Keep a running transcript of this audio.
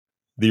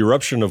The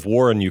eruption of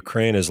war in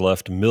Ukraine has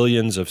left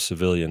millions of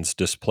civilians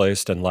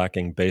displaced and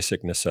lacking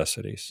basic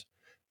necessities.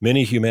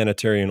 Many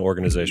humanitarian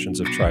organizations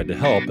have tried to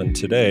help, and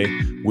today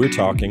we're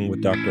talking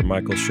with Dr.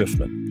 Michael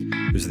Schiffman,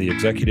 who's the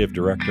executive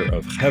director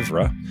of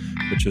Chevra,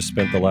 which has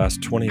spent the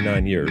last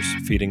 29 years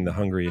feeding the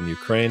hungry in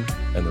Ukraine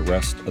and the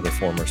rest of the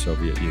former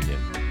Soviet Union.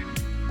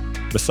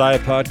 Messiah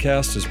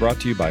Podcast is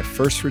brought to you by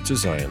First Fruits of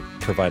Zion,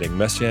 providing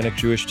Messianic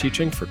Jewish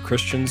teaching for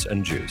Christians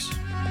and Jews.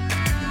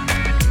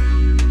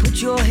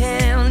 Put your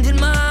hand in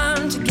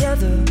mine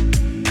together.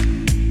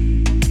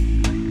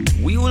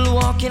 We will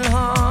walk in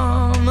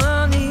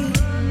harmony.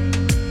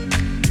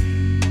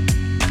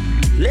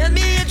 Let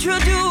me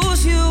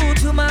introduce you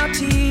to my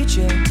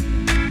teacher,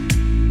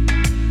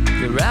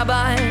 the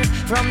rabbi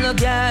from the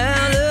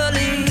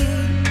Galilee.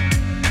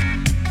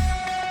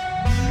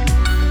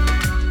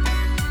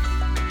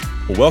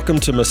 Welcome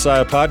to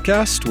Messiah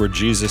Podcast, where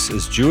Jesus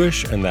is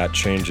Jewish and that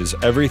changes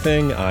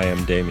everything. I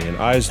am Damian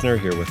Eisner,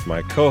 here with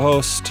my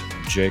co-host,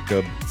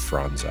 Jacob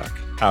Franzak.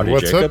 Howdy,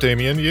 What's Jacob? up,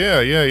 Damian?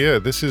 Yeah.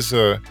 This is,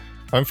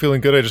 I'm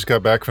feeling good. I just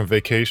got back from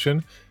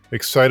vacation.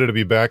 Excited to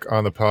be back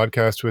on the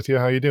podcast with you.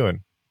 How you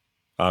doing?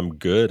 I'm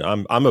good.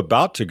 I'm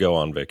about to go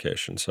on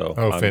vacation, so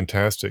Oh, I'm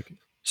fantastic.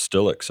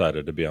 still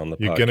excited to be on the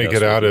podcast. You're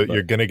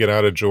gonna get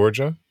out of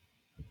Georgia?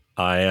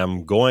 I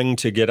am going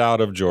to get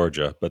out of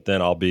Georgia, but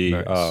then I'll be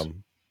Nice.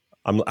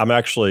 I'm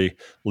actually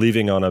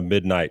leaving on a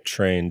midnight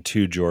train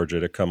to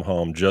Georgia to come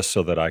home just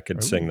so that I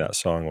could sing that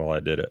song while I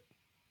did it.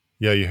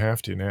 Yeah, you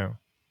have to now.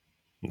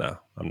 No,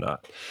 I'm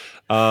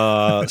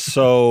not.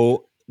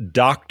 So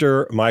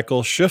Dr.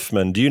 Michael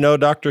Schiffman, do you know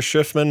Dr.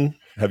 Schiffman?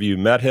 Have you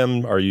met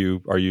him? Are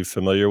you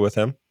familiar with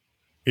him?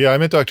 Yeah, I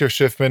met Dr.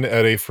 Schiffman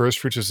at a First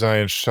Fruits of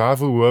Zion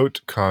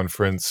Shavuot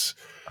conference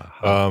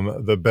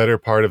the better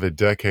part of a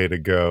decade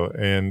ago,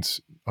 and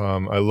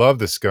I love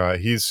this guy.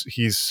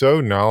 He's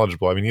so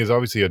knowledgeable. I mean, he's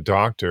obviously a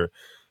doctor,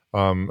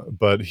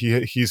 but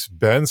he's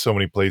been so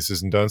many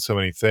places and done so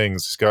many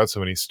things. He's got so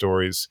many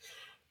stories.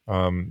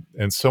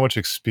 And so much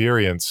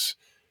experience.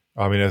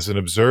 I mean, as an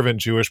observant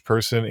Jewish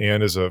person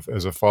and as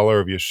a follower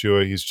of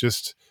Yeshua, he's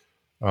just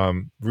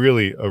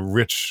really a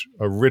rich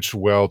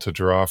well to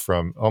draw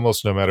from,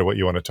 almost no matter what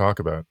you want to talk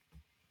about.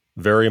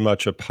 Very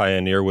much a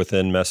pioneer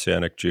within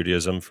Messianic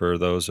Judaism. For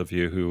those of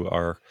you who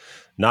are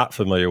not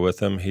familiar with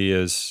him, he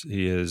is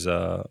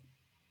a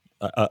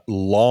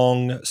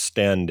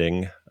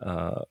long-standing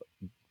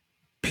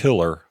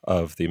pillar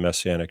of the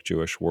Messianic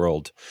Jewish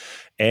world.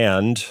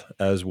 And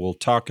as we'll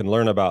talk and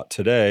learn about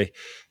today,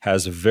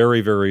 has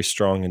very, very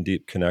strong and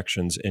deep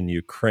connections in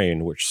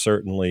Ukraine, which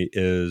certainly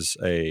is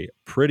a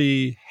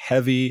pretty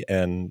heavy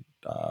and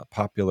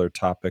popular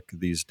topic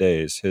these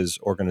days. His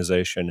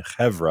organization,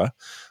 Chevra,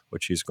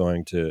 which he's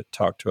going to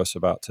talk to us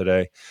about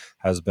today,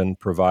 has been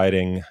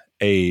providing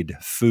aid,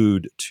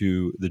 food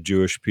to the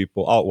Jewish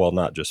people. Well,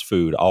 not just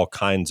food, all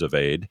kinds of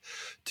aid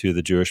to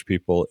the Jewish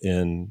people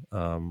in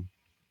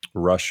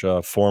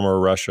Russia,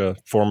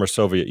 former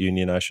Soviet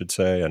Union, I should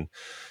say, and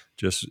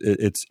just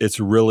it's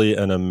really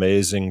an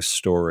amazing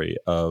story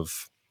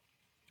of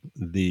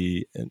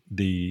the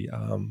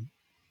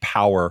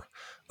power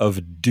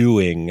of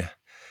doing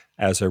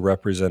as a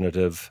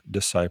representative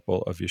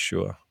disciple of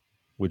Yeshua.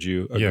 Would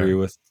you agree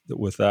with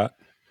that?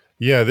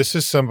 Yeah, this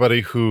is somebody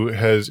who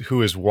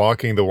is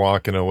walking the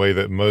walk in a way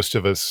that most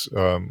of us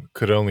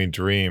could only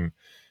dream,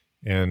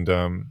 and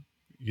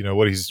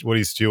what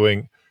he's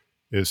doing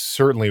is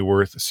certainly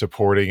worth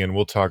supporting, and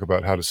we'll talk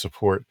about how to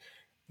support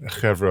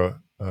Chevra,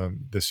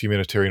 this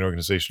humanitarian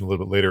organization, a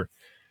little bit later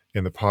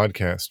in the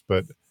podcast.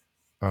 But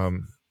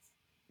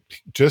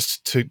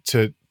just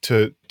to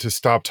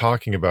stop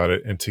talking about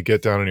it and to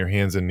get down on your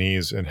hands and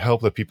knees and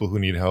help the people who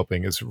need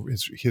helping is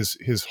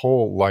his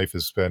whole life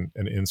has been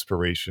an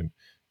inspiration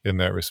in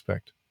that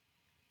respect.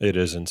 It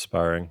is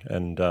inspiring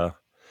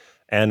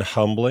and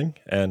humbling,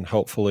 and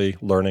hopefully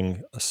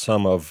learning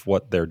some of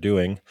what they're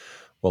doing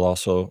will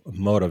also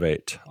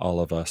motivate all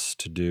of us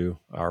to do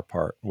our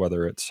part,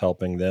 whether it's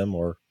helping them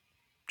or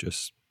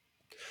just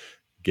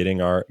getting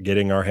our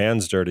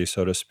hands dirty,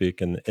 so to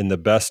speak, in the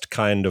best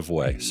kind of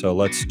way. So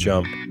let's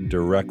jump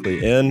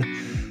directly in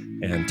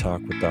and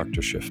talk with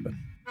Dr. Schiffman.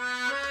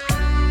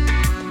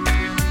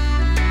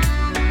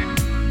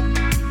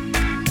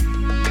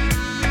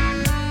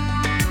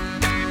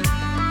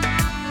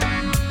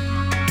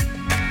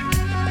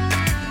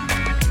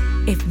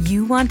 If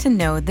you want to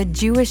know the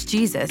Jewish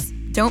Jesus,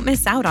 don't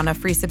miss out on a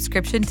free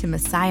subscription to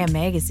Messiah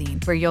Magazine,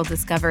 where you'll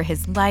discover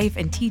his life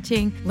and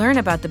teaching, learn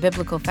about the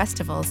biblical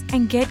festivals,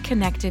 and get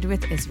connected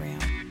with Israel.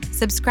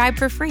 Subscribe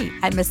for free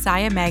at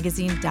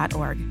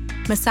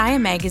messiahmagazine.org. Messiah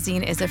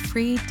Magazine is a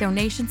free,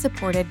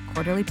 donation-supported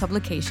quarterly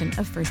publication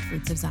of First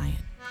Fruits of Zion.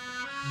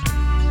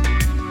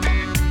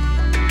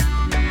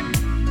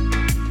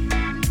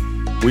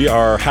 We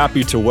are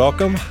happy to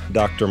welcome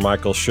Dr.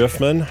 Michael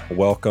Schiffman.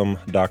 Welcome,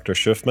 Dr.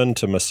 Schiffman,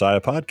 to Messiah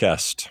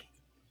Podcast.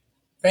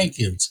 Thank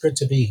you. It's good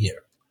to be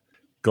here.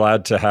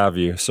 Glad to have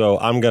you. So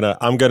I'm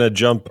gonna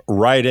jump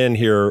right in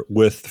here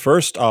with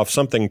first off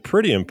something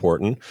pretty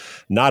important.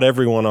 Not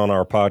everyone on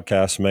our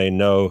podcast may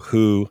know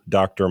who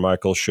Dr.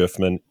 Michael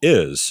Schiffman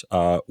is.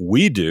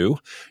 We do.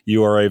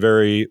 You are a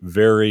very,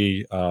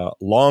 very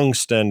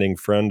long-standing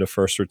friend of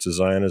First Fruits of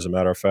Zion. As a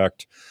matter of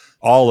fact,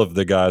 all of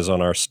the guys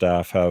on our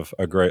staff have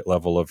a great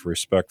level of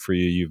respect for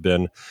you. You've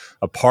been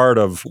a part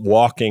of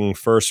walking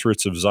First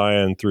Fruits of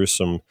Zion through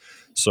some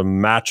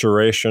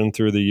maturation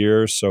through the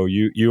years. So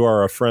you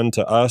are a friend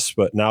to us,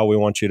 but now we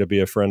want you to be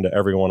a friend to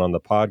everyone on the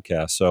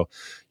podcast. So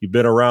you've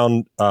been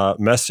around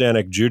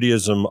Messianic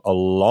Judaism a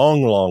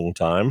long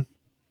time.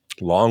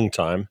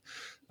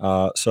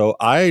 So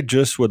I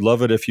just would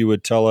love it if you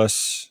would tell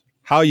us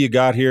how you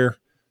got here.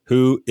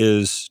 Who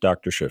is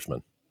Dr.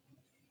 Schiffman?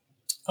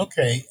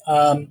 Okay.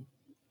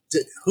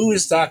 Who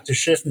is Dr.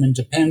 Schiffman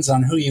depends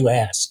on who you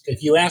ask.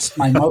 If you ask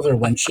my mother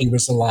when she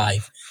was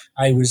alive,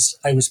 I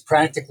was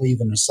practically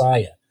the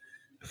Messiah.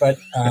 But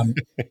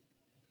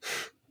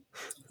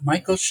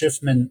Michael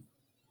Schiffman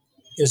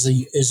is a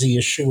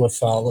Yeshua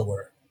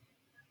follower.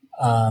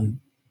 I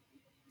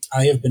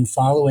have been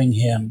following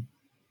him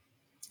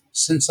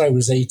since I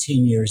was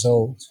 18 years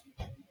old,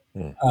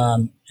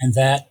 and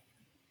that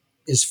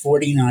is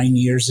 49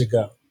 years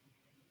ago.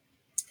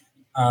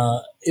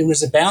 It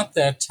was about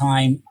that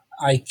time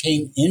I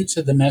came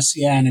into the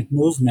Messianic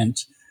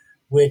movement,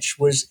 which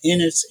was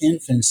in its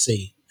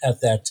infancy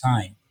at that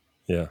time.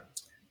 Yeah.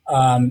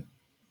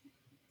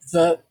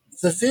 The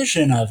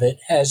vision of it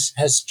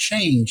has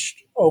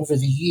changed over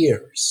the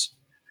years.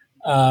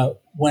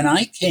 When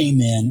I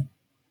came in,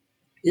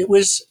 it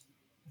was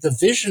the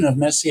vision of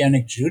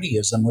Messianic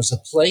Judaism was a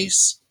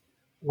place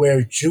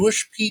where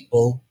Jewish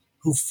people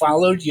who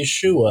followed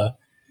Yeshua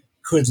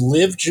could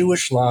live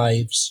Jewish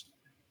lives,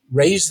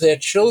 raise their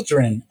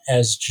children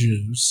as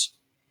Jews,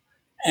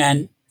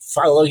 and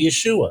follow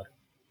Yeshua.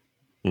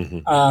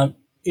 Mm-hmm.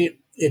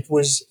 It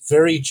was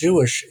very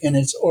Jewish in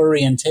its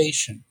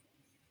orientation.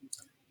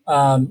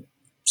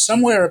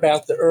 Somewhere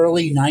about the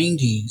early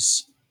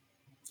 90s,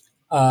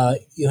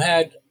 you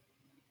had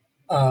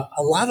a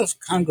lot of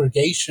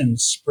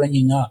congregations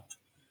springing up,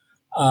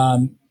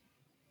 and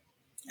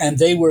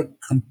they were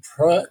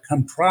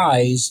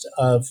comprised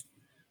of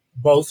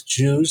both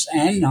Jews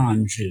and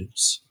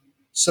non-Jews.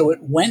 So it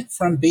went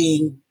from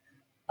being,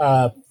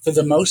 for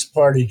the most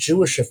part, a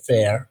Jewish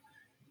affair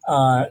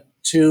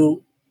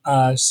to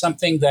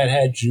something that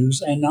had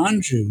Jews and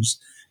non-Jews.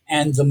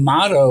 And the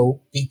motto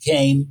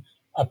became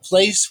a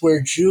place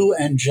where Jew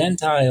and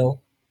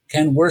Gentile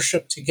can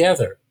worship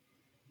together.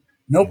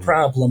 No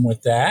problem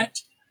with that.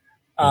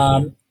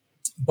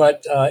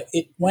 But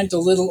it went a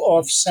little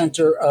off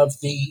center of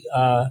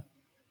the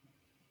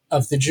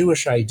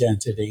Jewish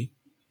identity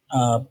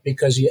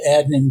because you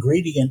add an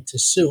ingredient to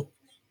soup,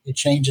 it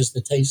changes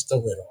the taste a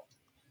little.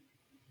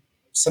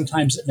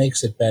 Sometimes it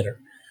makes it better.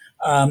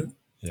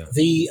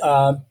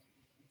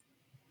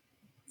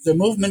 The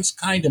movement's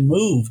kind of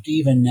moved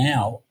even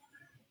now.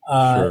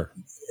 Sure.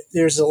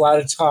 There's a lot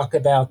of talk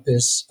about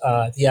this,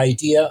 the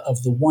idea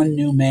of the one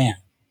new man.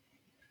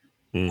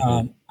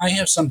 Mm-hmm. I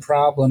have some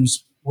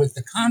problems with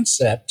the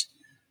concept,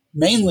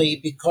 mainly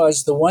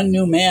because the one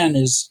new man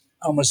is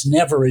almost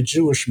never a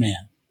Jewish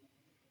man.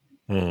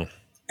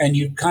 And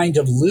you kind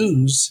of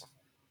lose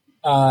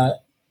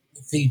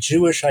the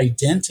Jewish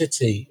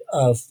identity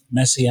of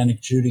Messianic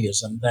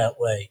Judaism that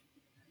way.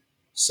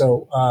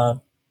 So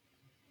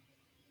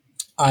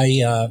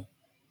I'm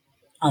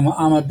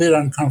a bit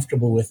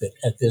uncomfortable with it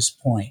at this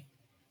point.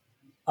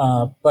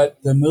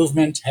 But the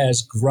movement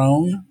has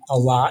grown a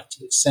lot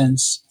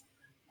since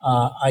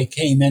I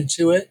came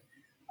into it.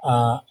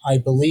 I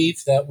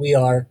believe that we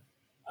are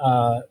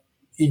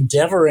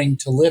endeavoring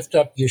to lift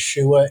up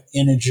Yeshua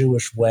in a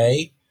Jewish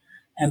way,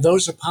 and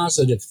those are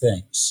positive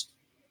things.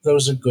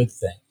 Those are good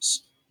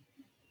things.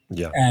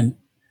 Yeah. And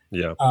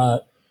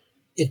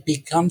it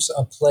becomes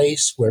a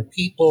place where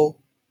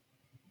people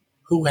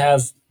who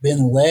have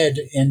been led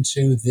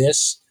into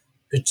this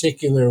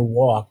particular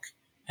walk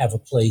have a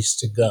place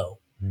to go.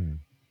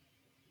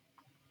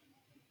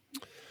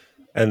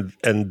 And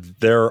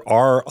there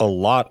are a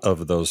lot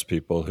of those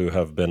people who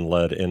have been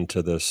led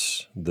into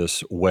this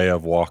way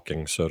of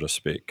walking, so to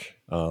speak.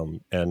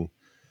 And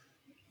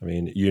I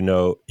mean, you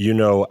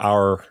know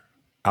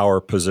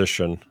our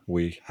position.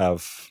 We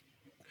have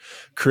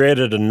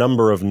created a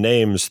number of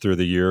names through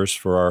the years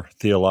for our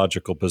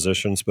theological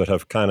positions, but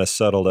have kind of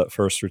settled at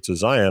First Fruits of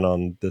Zion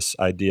on this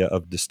idea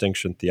of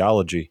distinction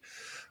theology,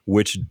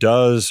 which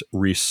does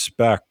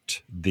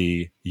respect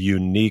the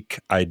unique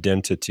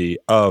identity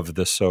of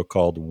the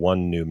so-called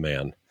one new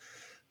man.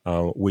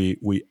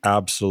 We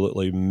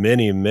absolutely,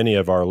 many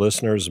of our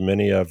listeners,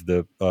 many of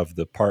the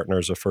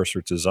partners of First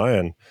Fruits of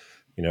Zion,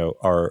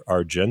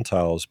 are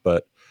Gentiles,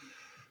 but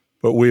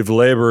we've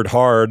labored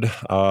hard,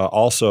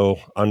 also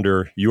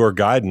under your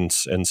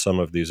guidance in some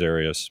of these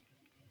areas,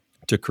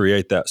 to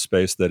create that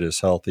space that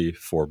is healthy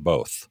for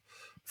both,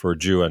 for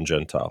Jew and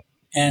Gentile.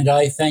 And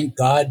I thank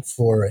God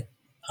for it,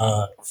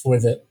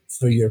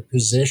 for your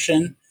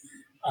position,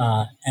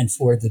 and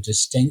for the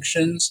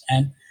distinctions.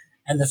 And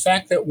And the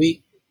fact that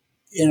we,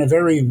 in a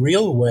very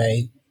real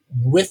way,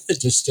 with the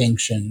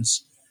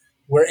distinctions,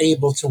 we're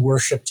able to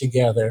worship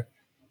together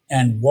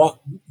and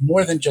walk,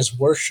 more than just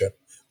worship,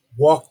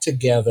 walk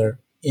together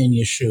in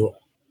Yeshua.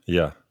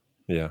 Yeah.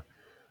 Yeah.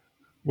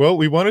 Well,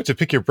 we wanted to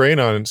pick your brain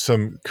on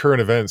some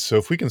current events, so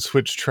if we can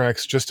switch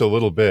tracks just a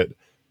little bit.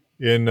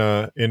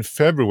 In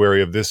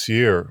February of this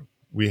year,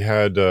 we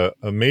had a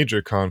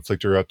major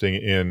conflict erupting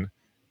in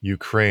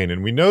Ukraine,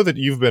 and we know that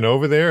you've been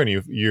over there, and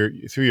you're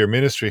through your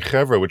ministry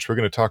Chevra, which we're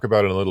going to talk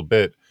about in a little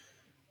bit.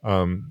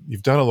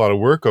 You've done a lot of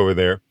work over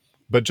there,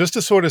 but just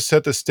to sort of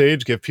set the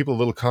stage, give people a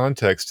little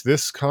context,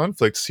 this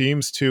conflict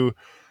seems to,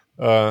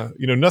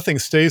 nothing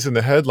stays in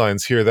the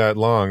headlines here that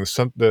long.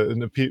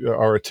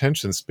 Our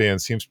attention span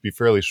seems to be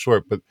fairly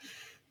short, but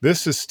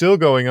this is still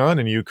going on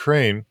in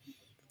Ukraine.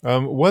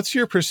 What's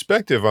your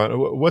perspective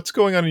on what's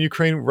going on in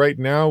Ukraine right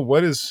now?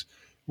 What's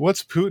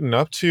Putin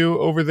up to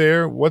over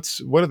there? What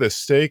are the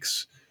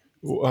stakes?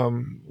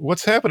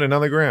 What's happening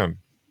on the ground?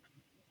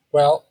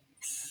 Well,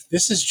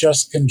 this is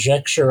just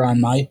conjecture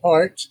on my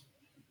part,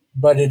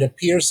 but it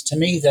appears to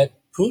me that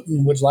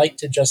Putin would like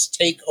to just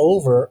take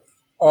over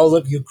all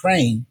of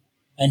Ukraine,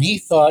 and he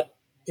thought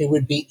it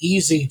would be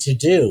easy to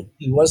do.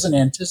 He wasn't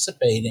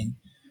anticipating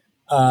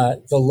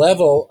the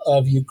level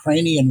of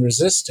Ukrainian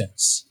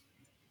resistance.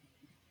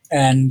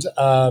 And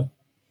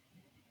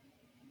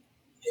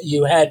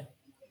you had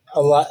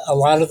a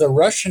lot of the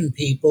Russian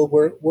people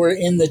were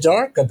in the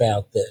dark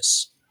about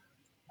this.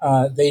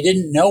 They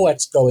didn't know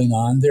what's going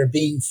on. They're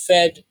being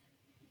fed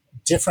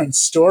different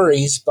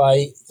stories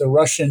by the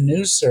Russian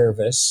news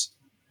service.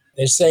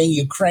 They're saying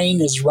Ukraine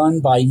is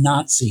run by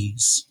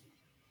Nazis.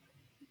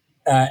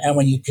 And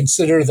when you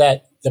consider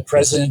that the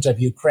president of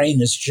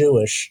Ukraine is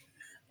Jewish,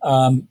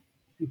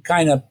 it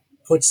kind of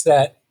puts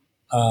that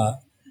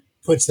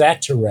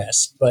to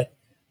rest. But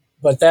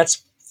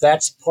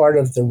that's part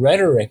of the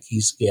rhetoric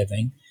he's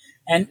giving.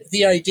 And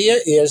the idea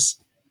is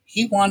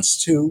he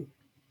wants to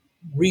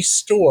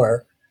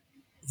restore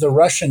the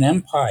Russian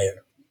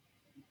Empire,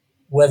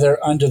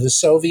 whether under the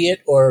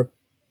Soviet or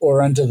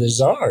under the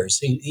Tsars.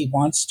 He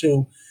wants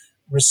to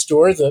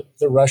restore the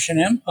Russian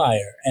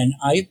Empire. And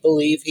I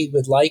believe he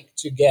would like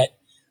to get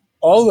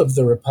all of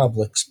the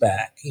republics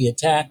back. He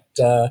attacked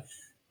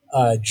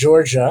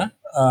Georgia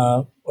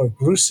or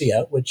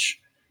Grusia,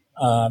 which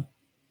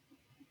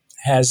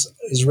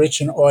is rich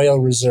in oil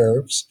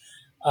reserves.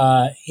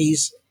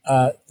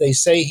 They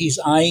say he's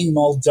eyeing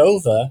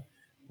Moldova,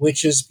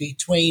 which is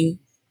between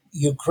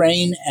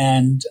Ukraine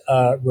and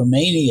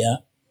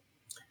Romania.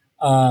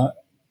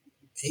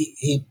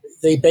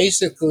 They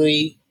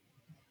basically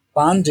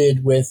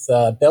bonded with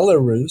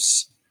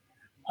Belarus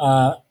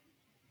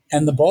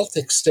and the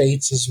Baltic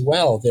states as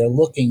well. They're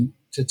looking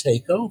to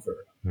take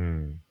over.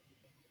 And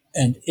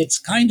it's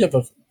kind of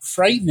a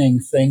frightening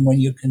thing when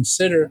you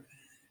consider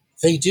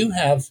they do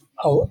have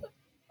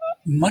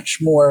much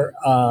more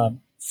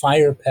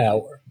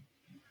firepower.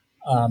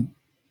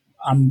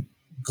 I'm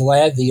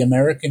glad the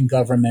American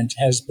government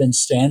has been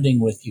standing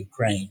with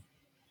Ukraine.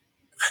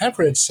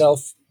 Chevra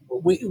itself,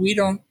 we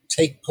don't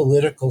take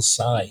political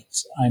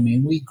sides. I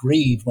mean, we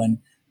grieve when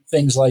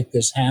things like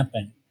this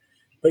happen.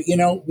 But,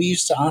 we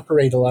used to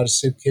operate a lot of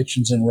soup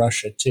kitchens in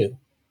Russia, too.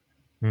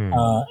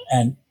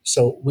 And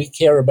so we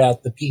care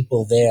about the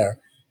people there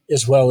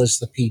as well as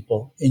the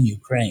people in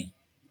Ukraine.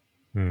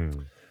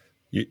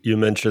 You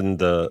mentioned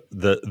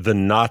the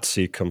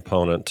Nazi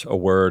component, a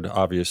word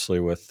obviously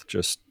with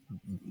just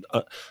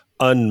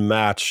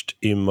unmatched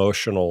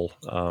emotional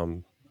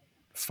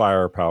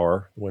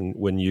firepower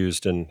when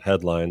used in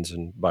headlines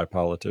and by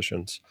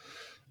politicians.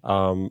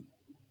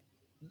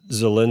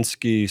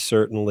 Zelensky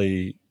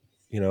certainly,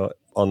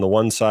 on the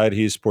one side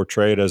he's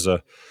portrayed as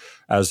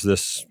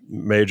this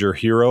major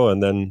hero,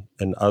 and then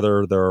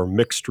there are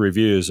mixed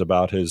reviews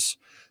about his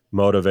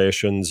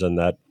motivations, and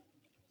that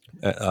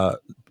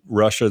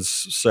Russia's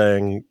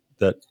saying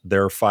that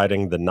they're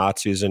fighting the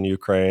Nazis in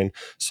Ukraine.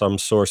 Some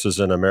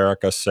sources in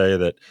America say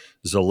that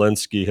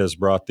Zelensky has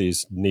brought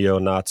these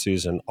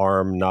neo-Nazis and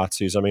armed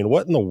Nazis. I mean,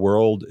 what in the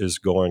world is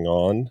going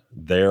on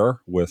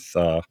there with,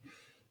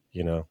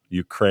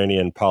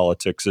 Ukrainian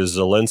politics? Is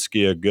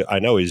Zelensky a good? I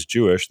know he's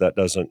Jewish. That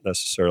doesn't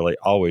necessarily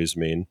always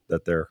mean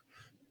that they're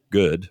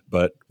good.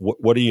 But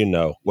what do you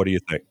know? What do you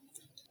think?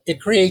 It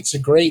creates a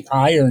great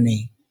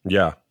irony.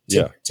 Yeah.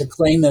 To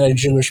claim that a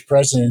Jewish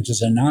president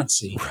is a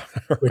Nazi,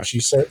 right. Which he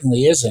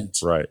certainly isn't.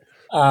 Right.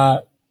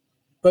 But,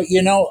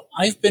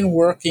 I've been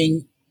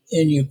working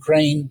in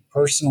Ukraine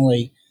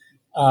personally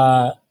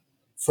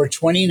for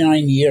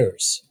 29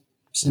 years,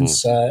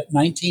 since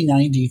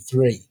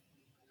 1993,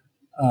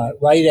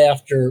 right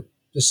after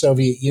the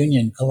Soviet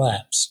Union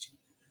collapsed.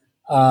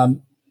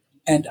 And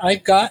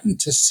I've gotten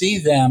to see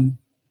them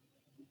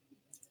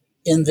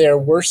in their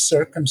worst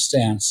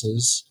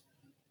circumstances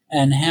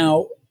and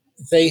how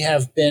they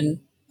have been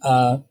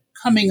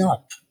coming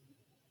up.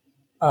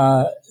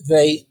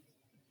 They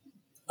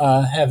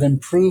have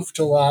improved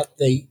a lot.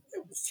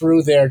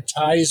 Through their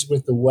ties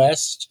with the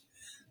West,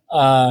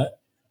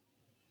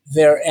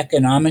 their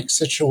economic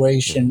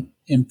situation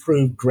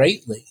improved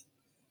greatly.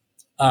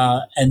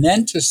 And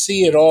then to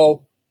see it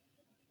all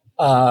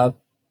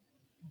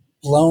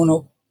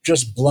blown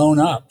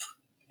up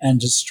and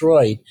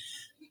destroyed.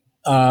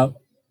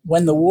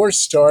 When the war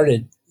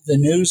started, the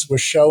news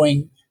was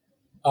showing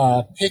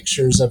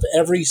pictures of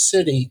every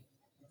city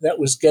that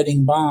was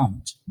getting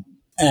bombed.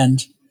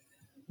 And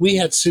we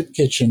had soup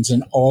kitchens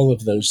in all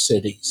of those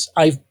cities.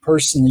 I've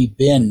personally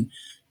been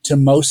to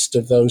most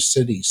of those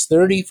cities,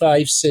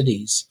 35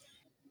 cities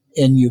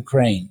in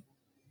Ukraine.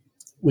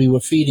 We were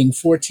feeding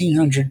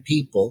 1,400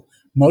 people,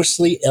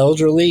 mostly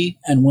elderly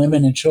and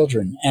women and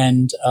children.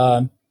 And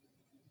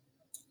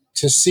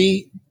to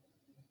see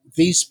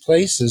these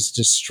places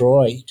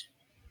destroyed,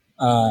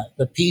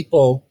 the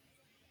people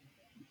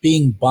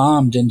being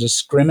bombed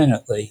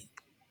indiscriminately,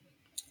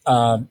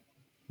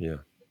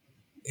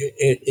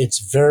 it's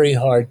very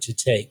hard to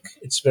take.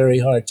 It's very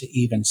hard to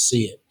even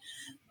see it.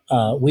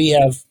 We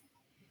have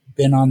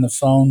been on the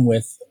phone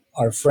with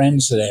our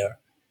friends there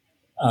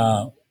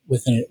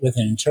with an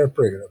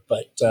interpreter,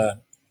 but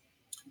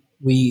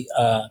we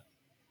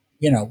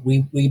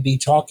be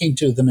talking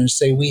to them and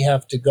say, we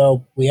have to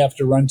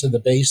run to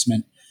the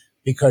basement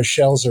because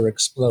shells are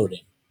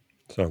exploding.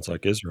 Sounds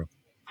like Israel.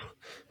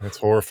 That's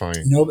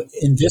horrifying. No,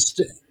 in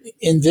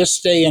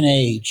this day and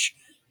age,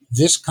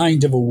 this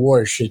kind of a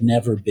war should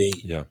never be.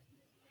 Yeah.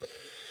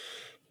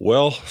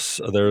 Well,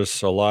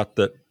 there's a lot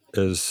that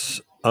is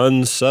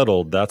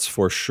unsettled, that's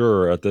for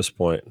sure. At this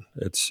point,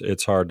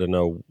 it's hard to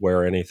know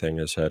where anything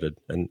is headed,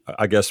 and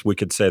I guess we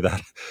could say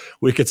that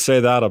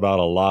about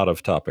a lot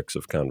of topics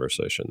of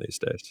conversation these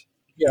days.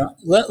 Yeah.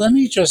 Let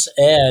me just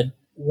add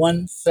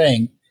one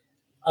thing.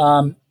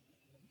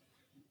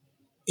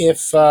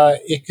 If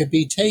it could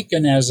be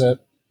taken as a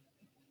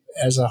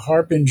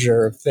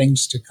harbinger of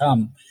things to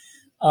come,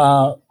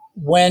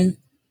 when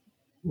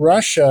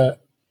Russia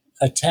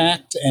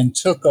attacked and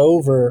took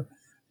over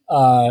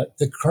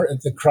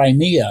the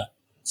Crimea,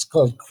 it's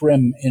called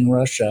Krim in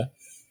Russia,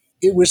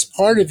 it was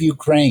part of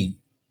Ukraine.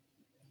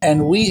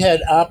 And we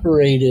had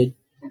operated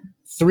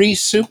 3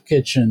 soup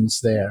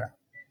kitchens there.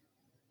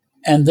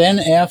 And then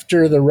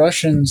after the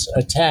Russians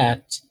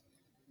attacked,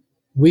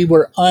 we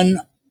were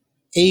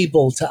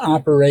unable to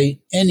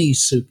operate any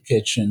soup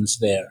kitchens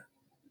there.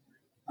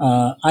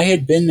 I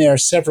had been there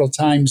several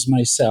times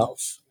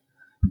myself.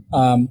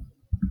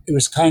 It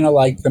was kind of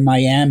like the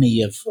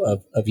Miami of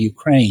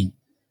Ukraine,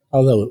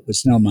 although it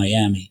was no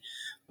Miami.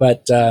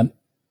 But the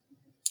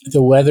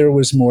weather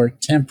was more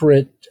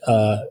temperate.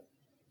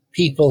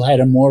 People had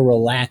a more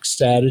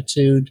relaxed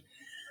attitude.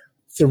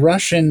 The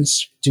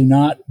Russians do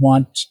not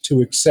want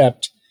to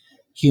accept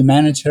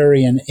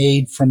humanitarian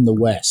aid from the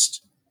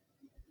West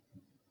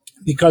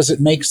because it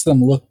makes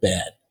them look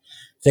bad.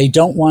 They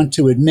don't want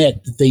to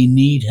admit that they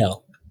need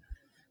help.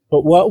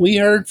 But what we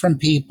heard from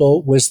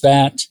people was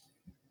that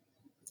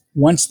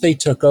once they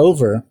took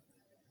over,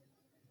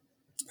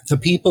 the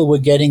people were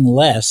getting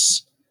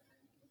less,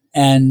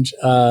 and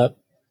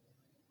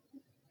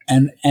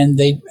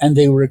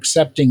they were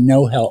accepting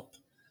no help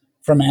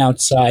from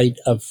outside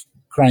of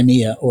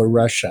Crimea or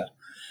Russia.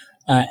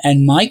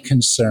 And my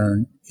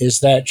concern is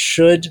that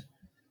should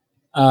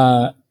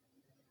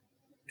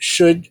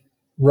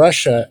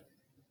Russia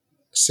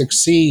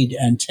succeed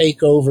and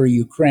take over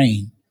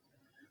Ukraine,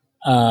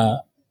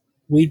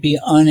 we'd be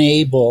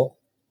unable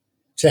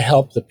to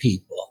help the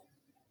people,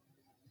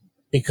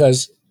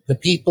 because the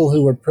people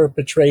who are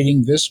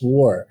perpetrating this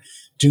war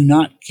do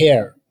not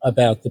care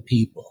about the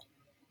people.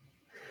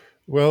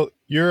 Well,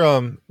 you're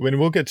when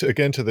we'll get to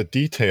the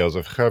details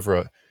of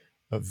Chevra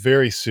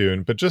very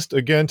soon, but just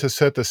again to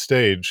set the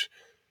stage,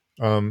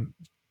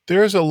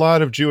 there's a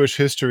lot of Jewish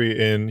history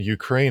in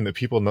Ukraine that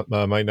people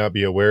might not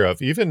be aware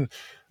of. Even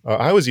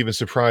I was even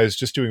surprised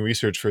just doing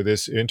research for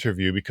this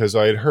interview, because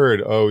I had heard,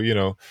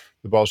 the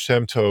Baal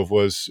Shem Tov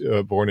was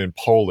born in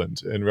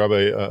Poland, and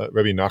Rabbi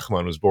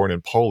Nachman was born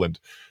in Poland.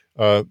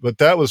 But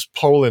that was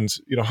Poland,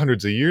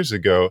 hundreds of years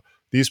ago.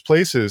 These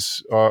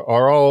places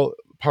are all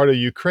part of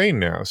Ukraine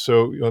now.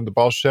 So the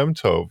Baal Shem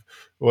Tov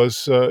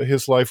was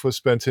his life was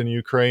spent in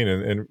Ukraine,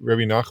 and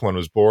Rabbi Nachman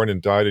was born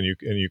and died in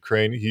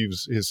Ukraine. He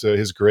was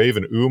his grave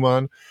in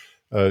Uman.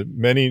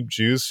 Many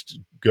Jews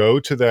go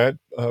to that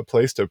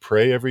place to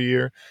pray every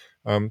year.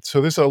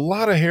 So there's a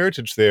lot of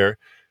heritage there.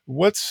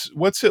 What's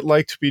it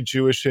like to be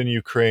Jewish in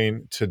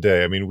Ukraine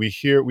today? I mean, we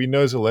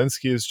know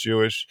Zelensky is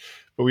Jewish,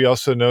 but we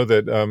also know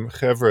that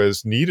Chevra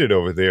is needed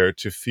over there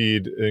to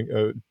feed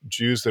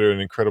Jews that are in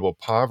incredible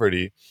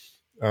poverty.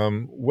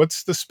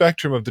 What's the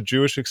spectrum of the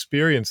Jewish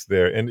experience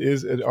there? And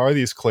are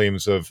these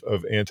claims of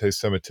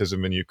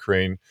anti-Semitism in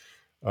Ukraine?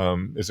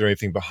 Is there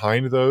anything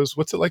behind those?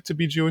 What's it like to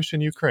be Jewish in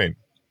Ukraine?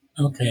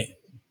 Okay.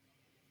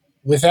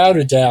 Without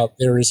a doubt,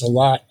 there is a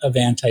lot of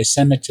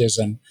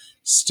anti-Semitism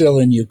still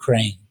in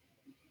Ukraine.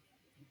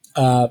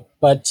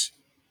 But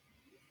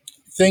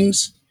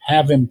things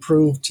have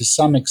improved to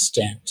some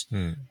extent.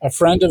 A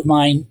friend of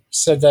mine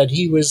said that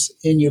he was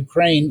in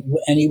Ukraine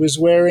and he was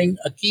wearing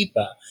a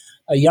kippah,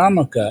 a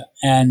yarmulke,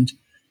 and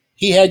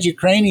he had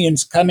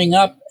Ukrainians coming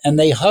up and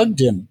they hugged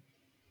him.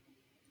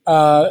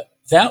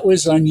 That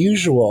was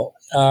unusual.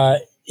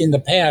 in the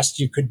past,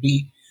 you could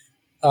be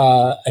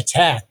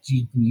attacked,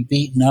 you'd be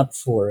beaten up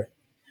for it.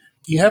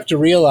 You have to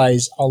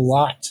realize a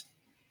lot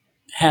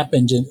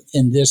happened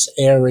in this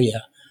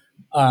area.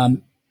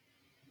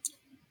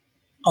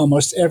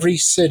 Almost every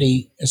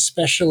city,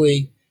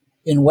 especially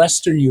in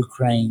Western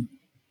Ukraine,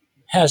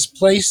 has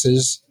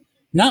places,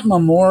 not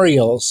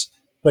memorials,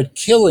 but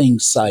killing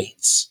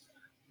sites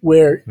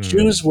where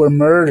Jews were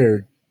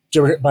murdered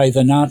by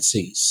the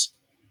Nazis.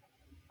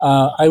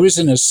 I was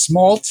in a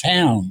small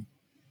town,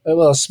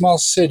 a small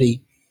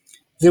city.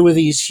 There were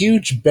these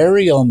huge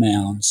burial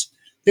mounds.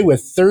 There were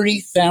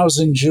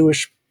 30,000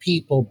 Jewish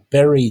people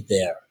buried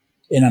there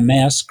in a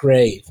mass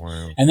grave.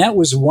 Wow. And that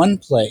was one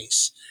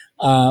place.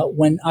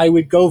 When I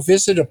would go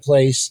visit a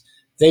place,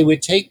 they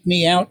would take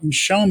me out and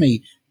show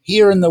me.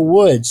 Here in the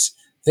woods,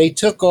 they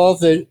took all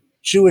the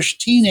Jewish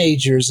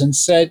teenagers and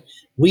said,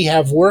 "We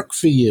have work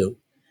for you."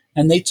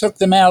 And they took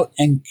them out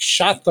and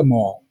shot them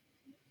all.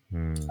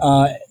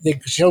 They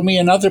showed me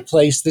another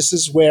place. This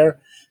is where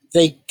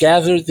they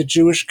gathered the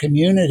Jewish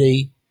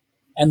community,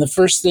 and the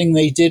first thing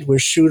they did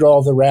was shoot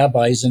all the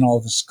rabbis and all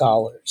the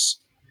scholars.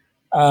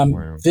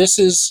 Wow. This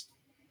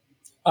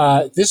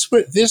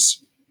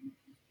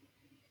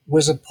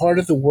was a part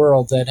of the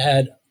world that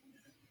had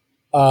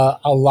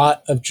a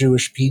lot of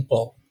Jewish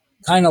people,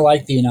 kind of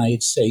like the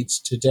United States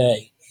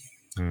today.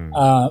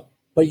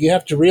 But you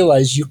have to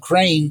realize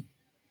Ukraine,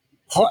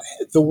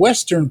 the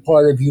western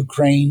part of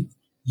Ukraine,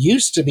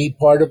 used to be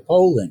part of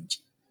Poland.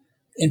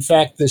 In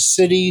fact, the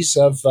cities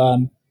of,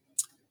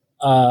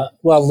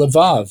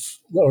 Lvov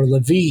or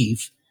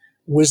Lviv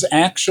was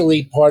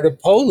actually part of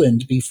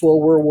Poland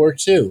before World War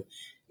II.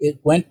 It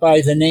went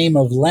by the name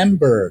of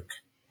Lemberg,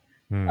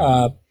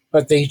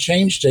 but they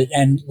changed it,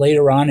 and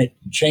later on it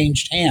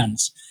changed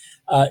hands.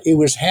 It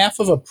was half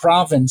of a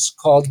province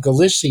called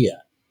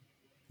Galicia.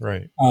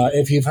 Right.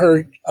 If you've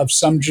heard of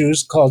some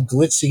Jews called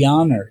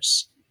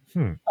Galicianers,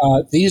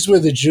 these were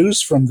the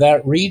Jews from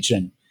that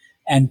region.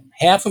 And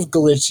half of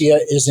Galicia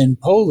is in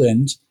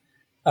Poland.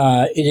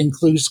 It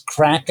includes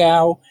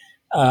Krakow,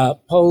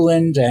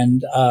 Poland,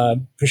 and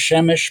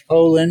Przemyśl,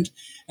 Poland.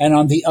 And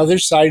on the other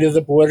side of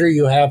the border,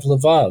 you have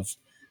Lvov.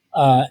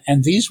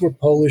 And these were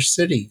Polish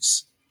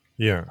cities.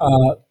 Yeah.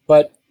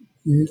 But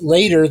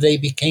later, they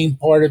became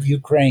part of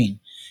Ukraine.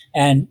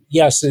 And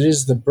yes, it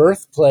is the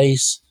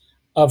birthplace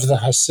of the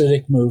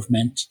Hasidic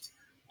movement.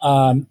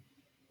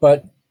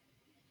 But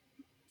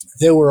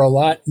there were a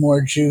lot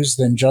more Jews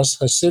than just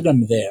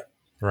Hasidim there.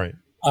 Right.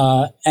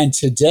 And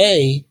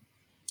today,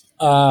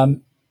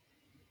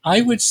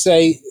 I would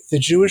say the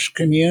Jewish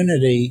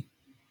community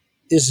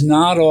is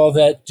not all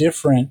that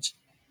different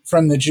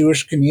from the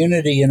Jewish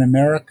community in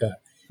America.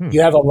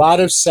 You have a lot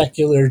of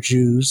secular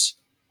Jews,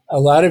 a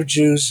lot of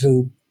Jews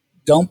who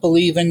don't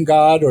believe in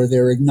God or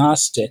they're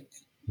agnostic.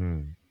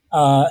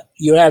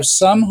 You have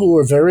some who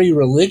are very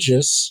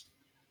religious,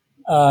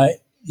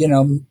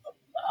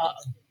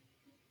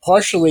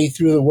 partially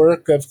through the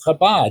work of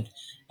Chabad.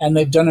 And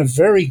they've done a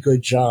very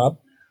good job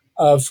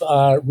of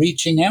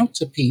reaching out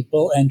to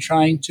people and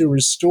trying to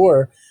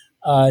restore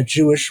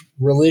Jewish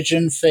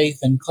religion, faith,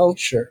 and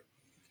culture.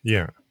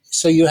 Yeah.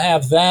 So you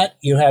have that.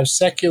 You have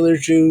secular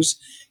Jews.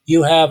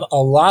 You have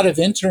a lot of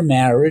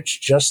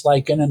intermarriage, just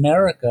like in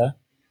America,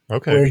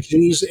 Okay. where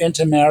Jews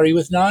intermarry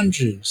with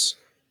non-Jews.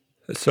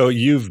 So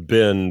you've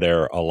been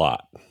there a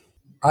lot.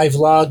 I've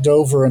logged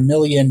over 1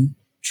 million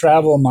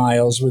travel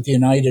miles with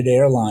United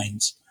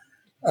Airlines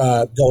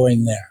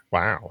going there.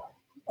 Wow.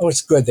 Oh,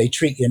 it's good. They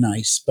treat you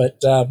nice.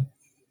 But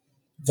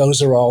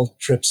those are all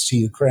trips to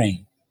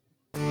Ukraine.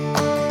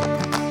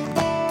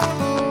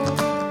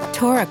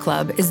 Torah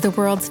Club is the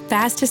world's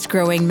fastest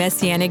growing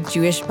Messianic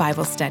Jewish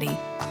Bible study.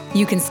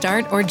 You can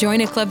start or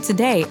join a club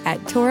today at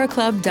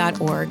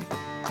torahclub.org.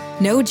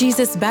 Know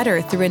Jesus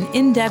better through an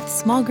in-depth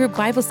small group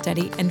Bible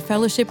study and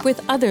fellowship with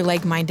other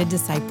like-minded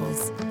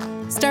disciples.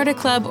 Start a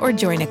club or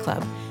join a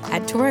club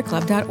at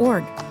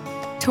torahclub.org.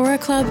 Torah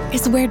Club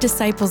is where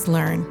disciples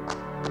learn.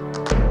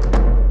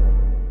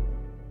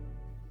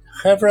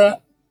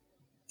 Chevra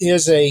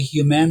is a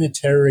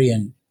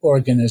humanitarian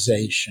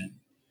organization.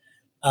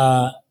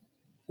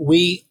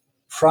 We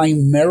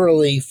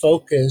primarily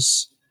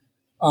focus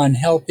on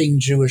helping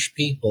Jewish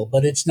people,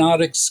 but it's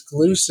not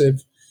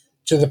exclusive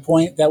to the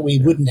point that we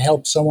wouldn't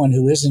help someone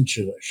who isn't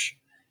Jewish.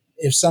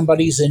 If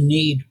somebody's in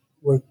need,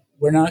 we're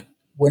not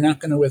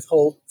going to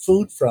withhold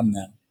food from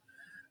them.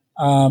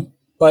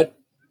 But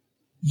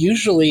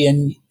usually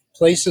in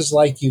places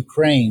like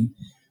Ukraine,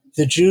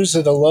 the Jews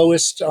are the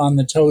lowest on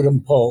the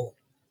totem pole.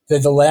 They're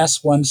the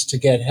last ones to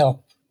get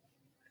help.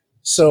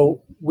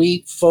 So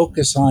we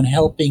focus on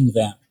helping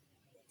them.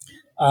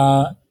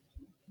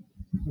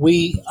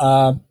 We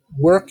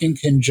work in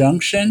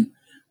conjunction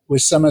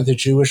with some of the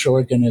Jewish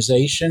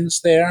organizations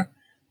there.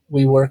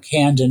 We work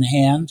hand in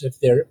hand. If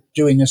they're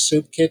doing a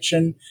soup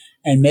kitchen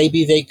and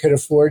maybe they could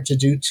afford to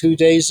do 2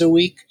 days a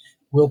week,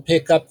 we'll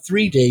pick up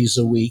 3 days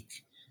a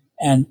week.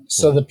 And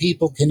so the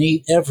people can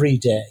eat every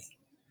day.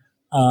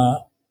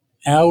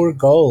 Our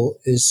goal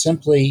is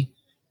simply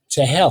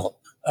to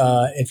help.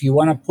 If you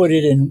want to put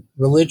it in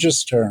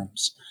religious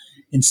terms,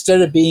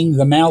 instead of being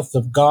the mouth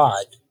of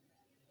God,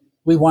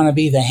 we want to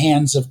be the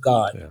hands of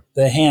God,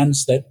 the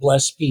hands that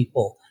bless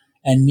people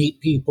and meet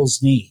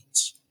people's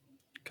needs.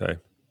 Okay.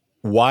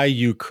 Why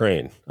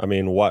Ukraine? I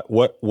mean,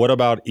 what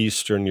about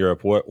Eastern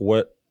Europe?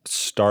 What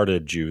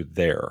started you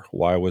there?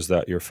 Why was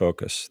that your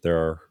focus? There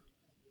are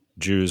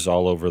Jews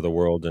all over the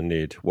world in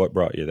need. What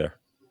brought you there?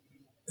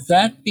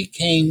 That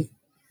became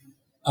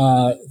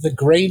the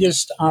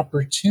greatest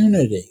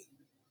opportunity.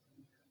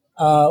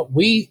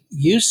 We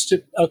used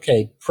to,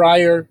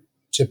 prior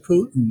to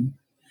Putin,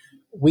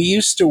 we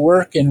used to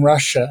work in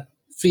Russia,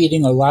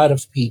 feeding a lot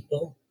of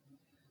people.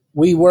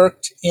 We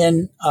worked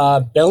in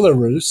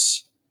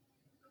Belarus.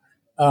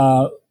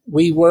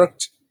 We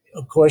worked,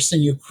 of course,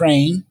 in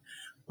Ukraine,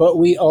 but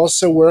we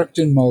also worked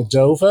in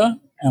Moldova,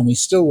 and we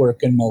still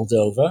work in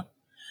Moldova.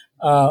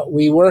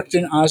 We worked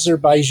in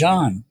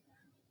Azerbaijan,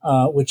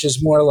 which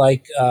is more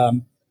like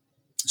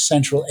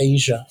Central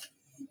Asia.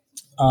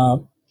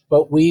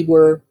 But we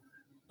were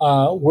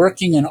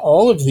working in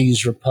all of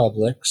these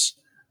republics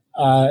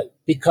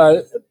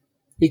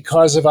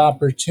because of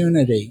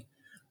opportunity.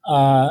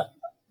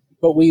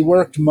 But we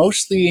worked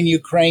mostly in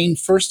Ukraine,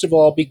 first of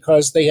all,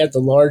 because they had the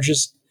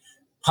largest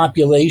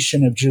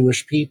population of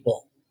Jewish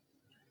people.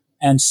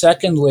 And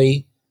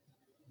secondly,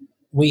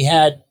 we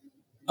had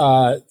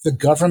the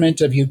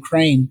government of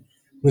Ukraine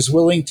was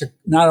willing to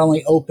not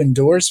only open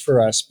doors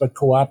for us, but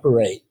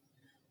cooperate.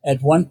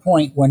 At one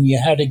point, when you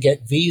had to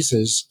get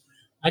visas,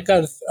 I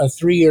got a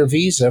 3-year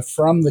visa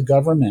from the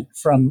government,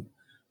 from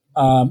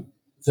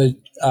the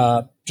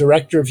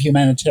Director of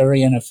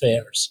Humanitarian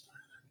Affairs.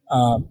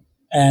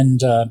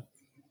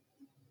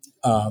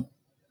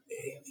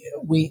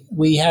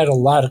 We had a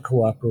lot of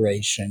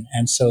cooperation,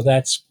 and so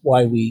that's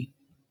why we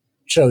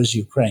chose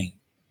Ukraine.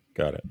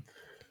 Got it.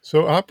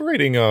 So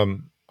operating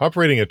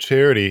a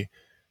charity,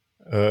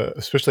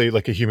 especially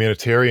like a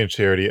humanitarian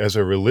charity, as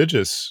a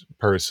religious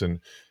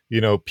person,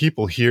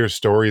 people hear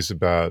stories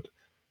about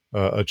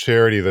a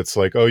charity that's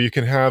like, oh, you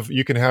can have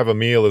a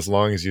meal as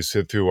long as you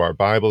sit through our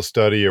Bible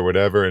study or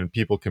whatever, and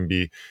people can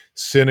be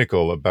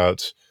cynical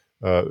about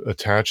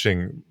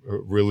attaching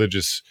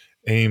religious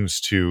aims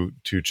to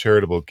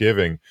charitable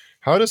giving.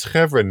 How does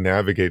Chevra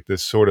navigate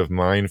this sort of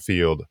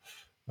minefield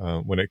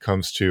when it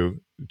comes to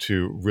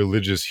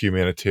religious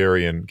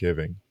humanitarian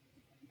giving?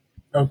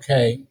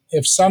 Okay,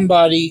 if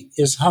somebody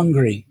is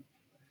hungry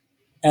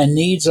and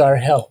needs our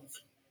help,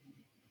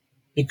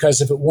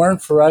 because if it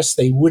weren't for us,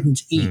 they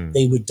wouldn't eat,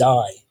 they would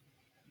die.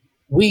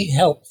 We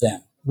help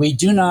them. We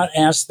do not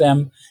ask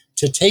them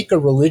to take a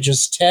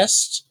religious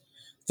test.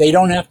 They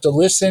don't have to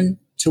listen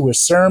to a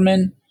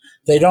sermon.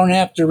 They don't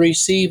have to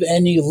receive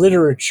any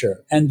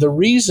literature. And the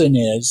reason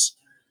is,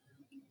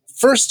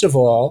 first of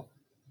all,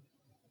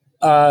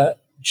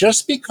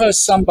 just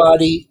because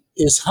somebody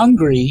is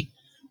hungry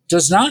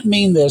does not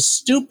mean they're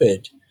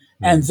stupid.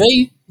 And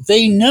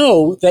they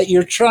know that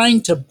you're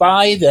trying to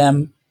buy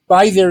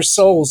their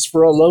souls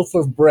for a loaf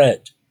of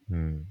bread.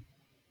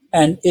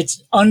 And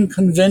it's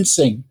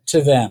unconvincing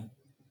to them.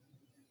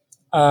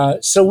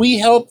 So we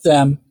help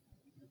them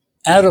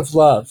out of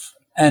love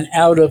and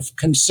out of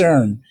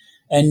concern,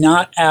 and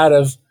not out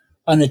of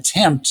an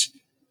attempt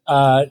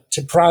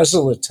to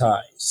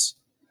proselytize.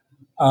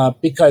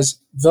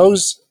 Because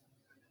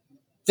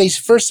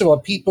first of all,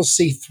 people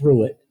see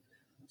through it.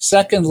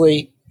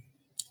 Secondly,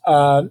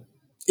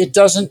 it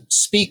doesn't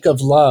speak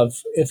of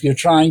love if you're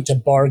trying to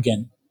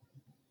bargain.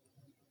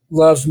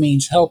 Love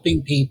means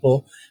helping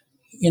people.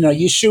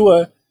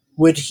 Yeshua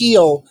would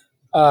heal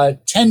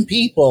 10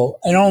 people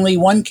and only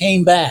one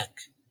came back.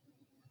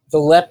 The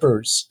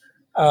lepers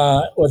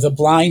or the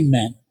blind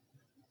men.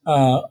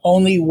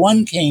 Only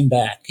one came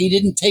back. He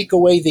didn't take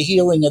away the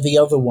healing of the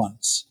other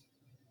ones.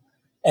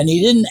 And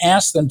he didn't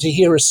ask them to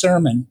hear a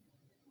sermon.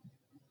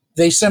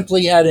 They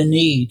simply had a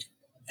need,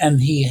 and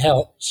he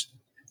helped.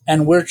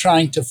 And we're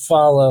trying to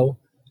follow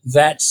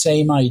that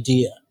same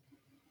idea.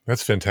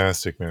 That's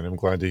fantastic, man. I'm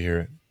glad to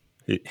hear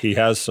it. He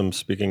has some,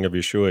 speaking of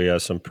Yeshua, he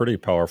has some pretty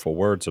powerful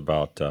words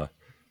about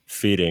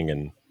feeding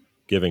and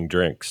giving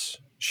drinks,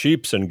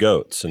 sheeps and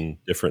goats and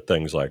different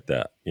things like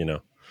that,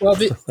 Well,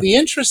 the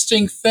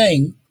interesting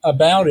thing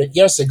about it,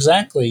 yes,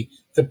 exactly.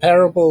 The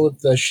parable of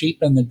the sheep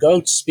and the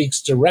goats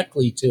speaks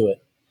directly to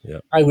it. Yeah.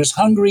 I was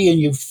hungry and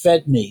you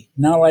fed me.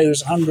 Now I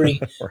was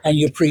hungry and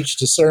you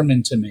preached a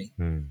sermon to me.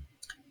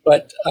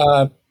 But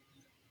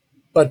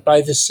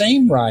by the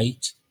same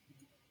right,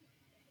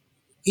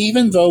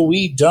 even though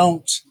we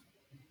don't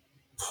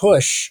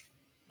push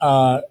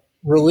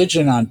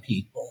religion on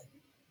people,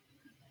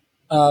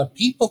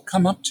 people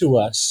come up to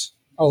us,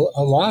 a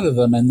lot of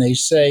them, and they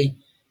say,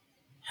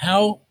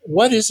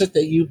 what is it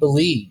that you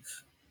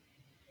believe?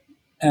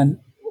 And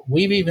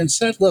we've even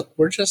said, look,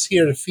 we're just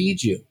here to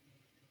feed you.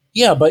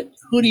 Yeah, but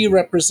who do you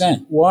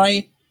represent?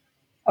 Why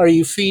are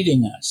you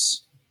feeding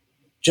us?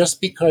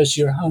 Just because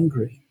you're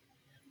hungry.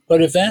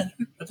 But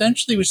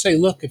eventually we say,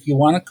 look, if you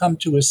want to come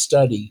to a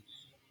study,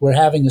 we're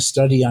having a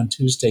study on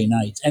Tuesday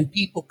nights, and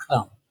people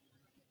come.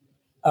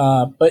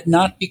 But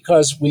not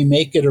because we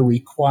make it a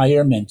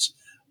requirement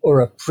or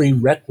a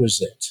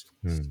prerequisite.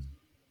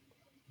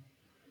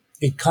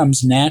 it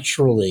comes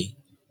naturally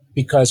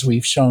because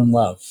we've shown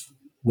love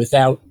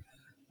without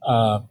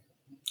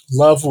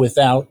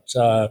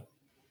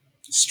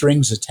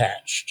strings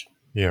attached.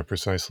 Yeah,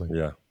 precisely.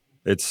 Yeah.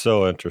 It's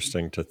so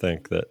interesting to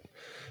think that,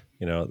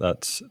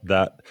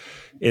 that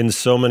in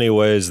so many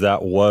ways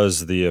that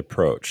was the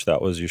approach.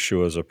 That was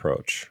Yeshua's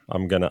approach.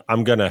 I'm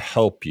gonna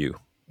help you,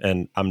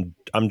 and I'm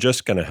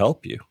just gonna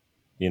help you.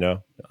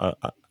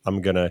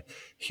 I'm gonna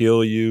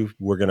heal you.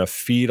 We're gonna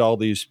feed all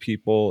these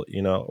people.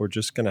 We're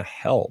just gonna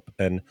help.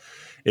 And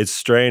it's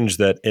strange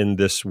that in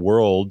this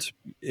world,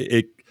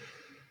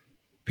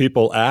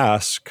 people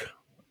ask,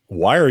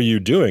 why are you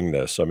doing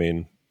this? I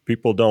mean,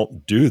 people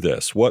don't do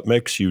this. What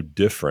makes you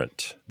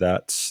different?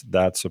 That's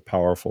a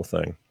powerful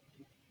thing.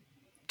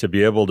 To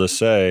be able to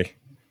say,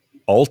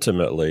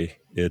 ultimately,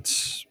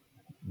 it's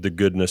the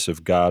goodness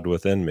of God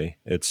within me.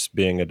 It's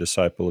being a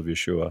disciple of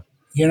Yeshua.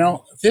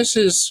 This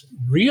is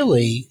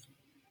really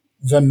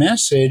the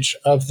message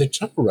of the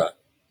Torah.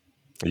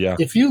 Yeah.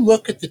 If you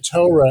look at the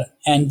Torah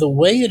and the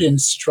way it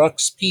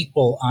instructs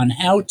people on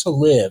how to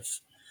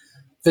live,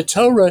 the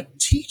Torah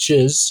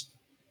teaches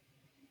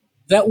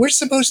that we're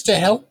supposed to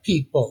help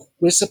people.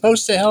 We're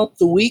supposed to help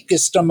the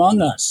weakest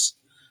among us.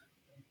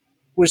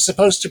 We're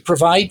supposed to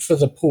provide for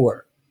the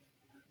poor.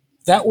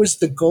 That was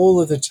the goal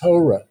of the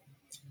Torah,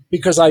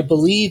 because I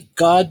believe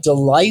God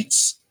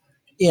delights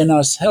in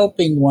us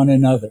helping one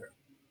another.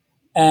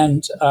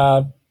 And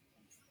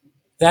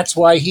that's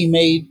why he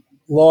made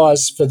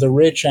laws for the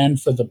rich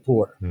and for the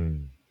poor.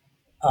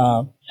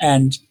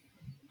 And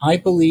I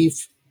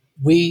believe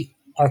we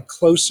are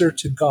closer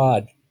to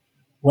God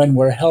when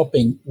we're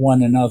helping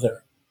one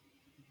another.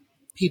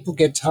 People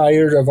get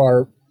tired of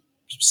our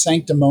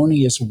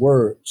sanctimonious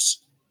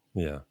words.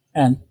 Yeah.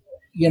 And,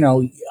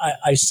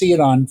 I see it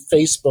on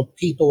Facebook.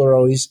 People are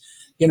always,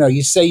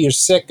 you say you're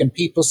sick and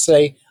people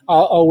say,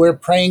 oh, we're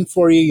praying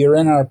for you. You're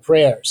in our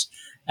prayers.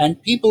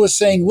 And people are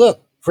saying,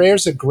 look,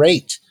 prayers are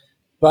great,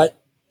 but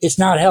it's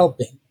not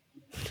helping.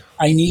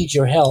 I need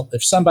your help.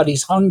 If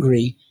somebody's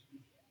hungry,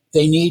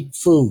 they need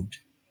food.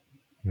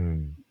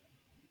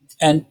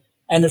 And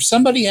if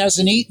somebody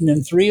hasn't eaten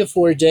in 3 or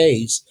 4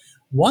 days,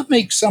 what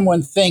makes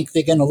someone think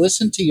they're going to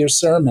listen to your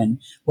sermon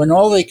when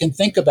all they can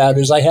think about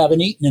is, I haven't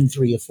eaten in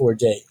 3 or 4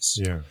 days?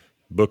 Yeah.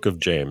 Book of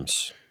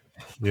James.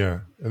 Yeah.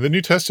 And the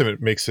New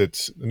Testament makes it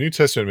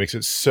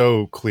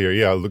so clear.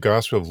 Yeah. The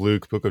Gospel of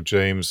Luke, Book of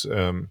James.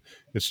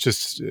 It's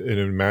just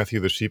in Matthew,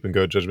 the sheep and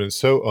goat judgment. It's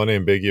so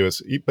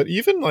unambiguous. But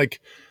even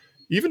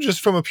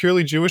just from a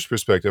purely Jewish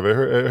perspective, I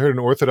heard an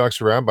Orthodox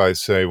rabbi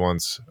say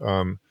once,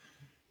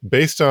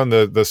 based on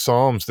the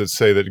Psalms that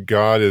say that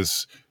God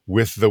is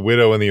with the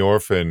widow and the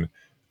orphan,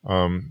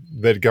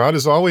 that God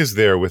is always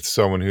there with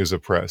someone who's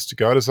oppressed.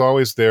 God is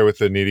always there with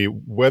the needy,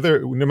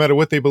 no matter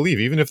what they believe,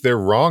 even if they're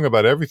wrong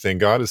about everything,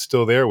 God is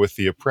still there with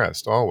the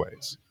oppressed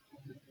always.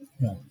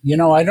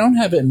 Yeah. I don't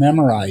have it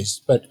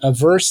memorized, but a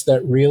verse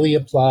that really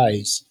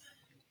applies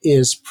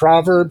is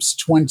Proverbs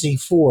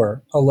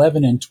 24,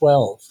 11 and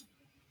 12.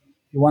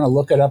 You want to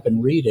look it up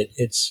and read it.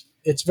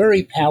 It's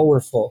very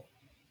powerful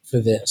for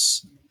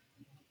this,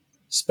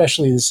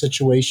 especially the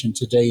situation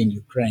today in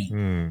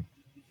Ukraine.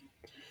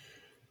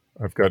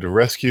 I've got to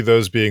rescue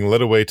those being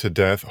led away to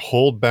death,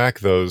 hold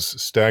back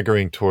those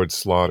staggering towards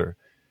slaughter.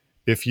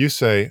 If you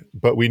say,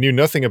 but we knew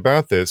nothing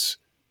about this,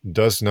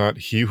 does not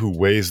he who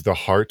weighs the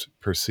heart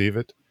perceive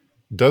it?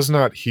 Does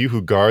not he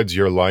who guards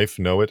your life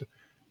know it?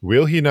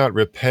 Will he not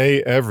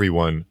repay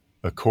everyone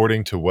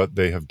according to what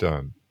they have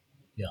done?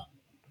 Yeah.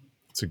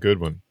 It's a good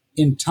one.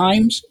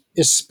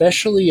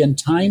 Especially in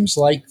times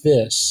like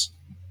this,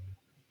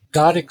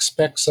 God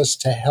expects us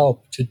to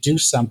help, to do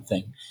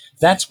something.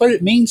 That's what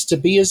it means to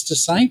be his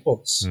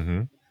disciples.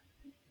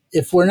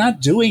 If we're not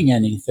doing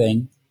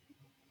anything,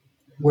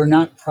 we're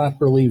not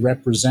properly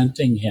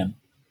representing him.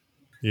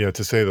 Yeah,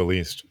 to say the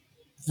least.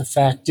 The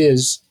fact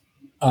is,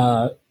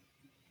 I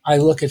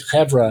look at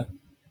Chevra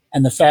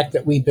and the fact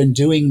that we've been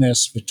doing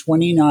this for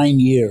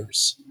 29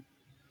 years.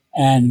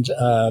 And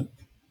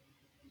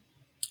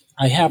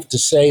I have to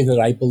say that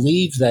I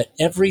believe that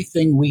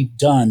everything we've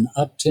done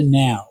up to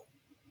now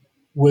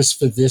was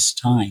for this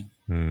time,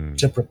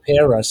 to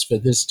prepare us for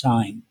this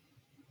time.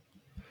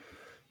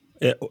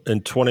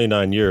 In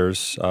 29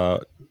 years,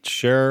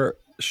 share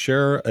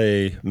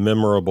a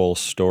memorable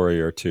story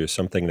or two,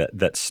 something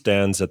that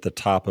stands at the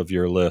top of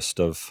your list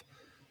of,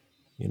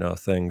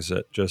 things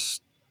that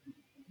just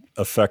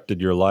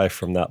affected your life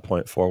from that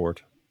point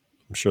forward.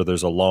 I'm sure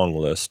there's a long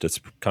list. It's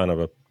kind of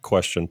a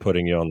question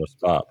putting you on the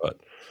spot, but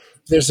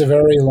there's a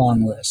very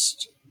long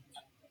list.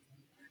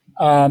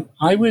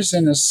 I was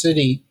in a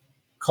city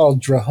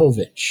called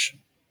Drahovich.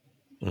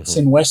 It's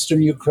in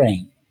western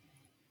Ukraine.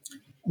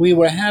 We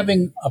were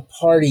having a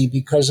party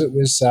because it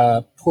was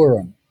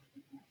Purim,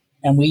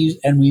 and we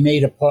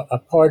made a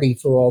party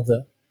for all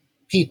the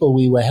people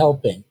we were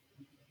helping.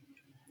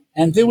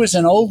 And there was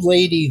an old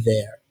lady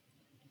there.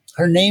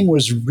 Her name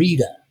was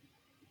Rita,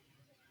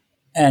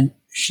 and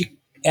she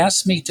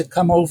asked me to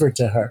come over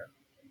to her.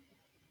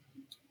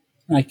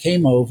 I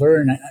came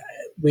over, and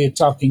we were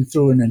talking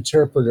through an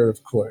interpreter,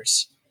 of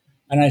course.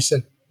 And I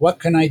said, what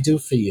can I do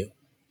for you?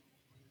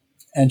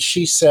 And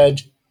she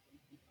said,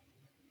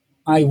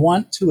 I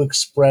want to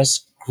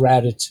express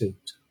gratitude.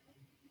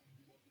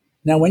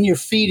 Now, when you're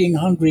feeding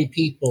hungry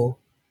people,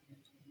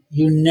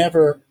 you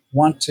never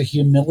want to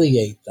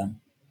humiliate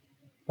them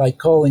by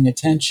calling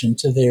attention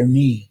to their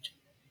need.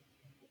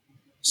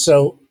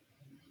 So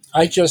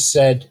I just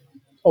said,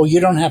 oh, you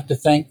don't have to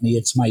thank me.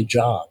 It's my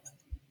job.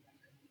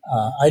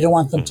 I don't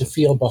want them to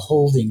feel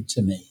beholden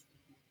to me.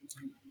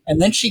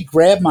 And then she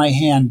grabbed my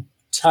hand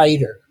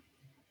tighter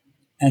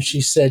and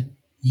she said,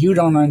 you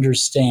don't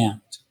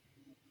understand.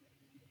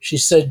 She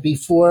said,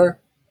 before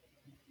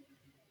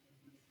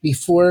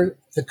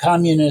the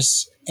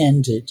communists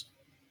ended,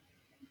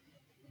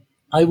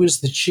 I was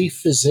the chief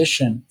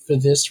physician for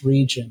this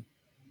region.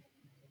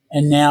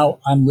 And now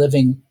I'm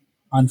living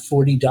on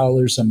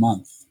 $40 a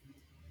month.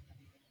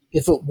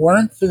 If it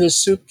weren't for the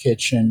soup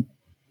kitchen,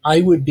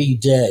 I would be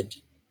dead.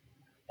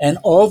 And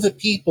all the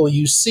people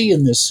you see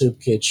in this soup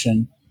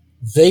kitchen,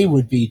 they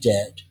would be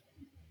dead.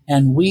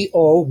 And we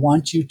all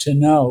want you to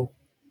know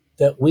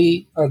that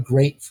we are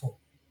grateful.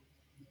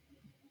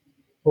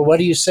 Well, what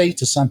do you say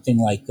to something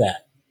like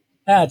that?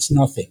 It's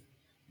nothing.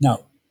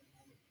 No.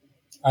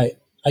 I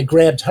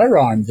grabbed her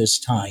arm this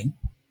time,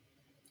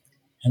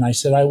 and I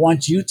said, I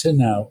want you to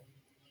know,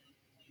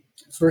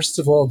 first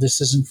of all,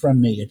 this isn't from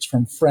me. It's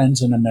from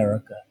friends in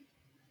America.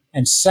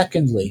 And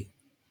secondly,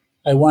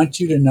 I want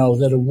you to know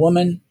that a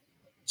woman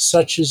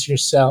such as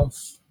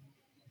yourself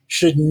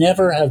should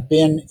never have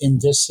been in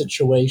this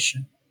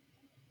situation.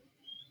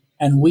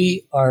 And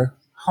we are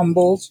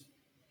humbled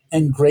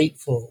and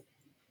grateful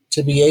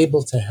to be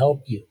able to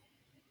help you.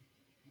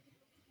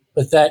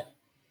 But that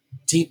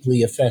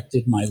deeply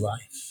affected my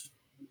life.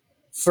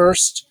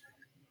 First,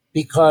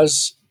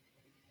 because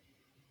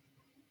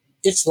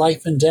it's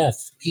life and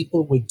death.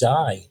 People would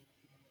die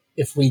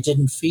if we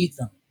didn't feed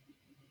them.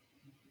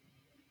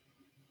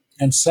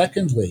 And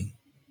secondly,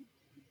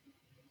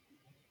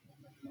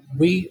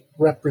 we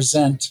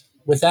represent,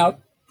 without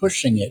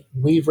pushing it,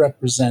 we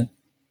represent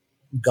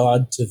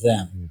God to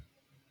them.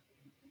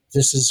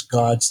 This is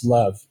God's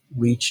love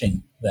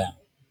reaching them.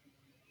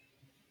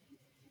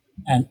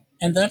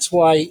 And that's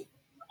why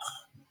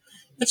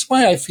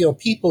I feel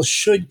people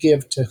should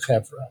give to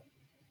Chevra,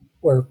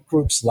 or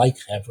groups like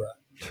Chevra,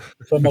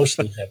 but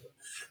mostly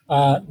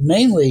Chevra.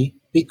 Mainly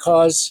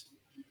because,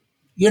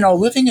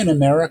 living in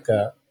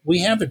America,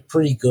 we have it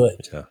pretty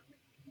good. Yeah.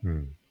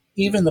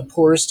 Even the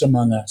poorest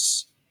among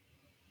us,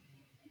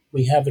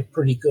 we have it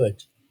pretty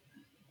good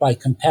by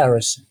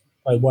comparison,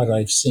 by what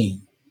I've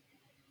seen.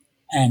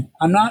 And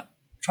I'm not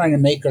trying to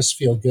make us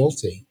feel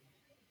guilty,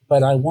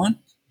 but I want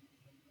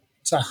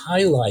to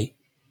highlight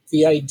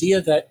the idea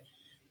that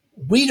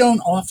we don't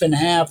often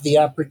have the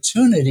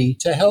opportunity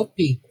to help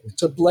people,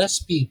 to bless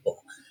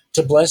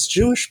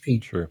Jewish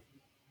people. Sure.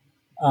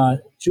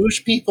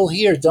 Jewish people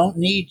here don't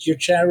need your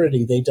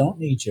charity. They don't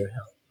need your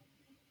help.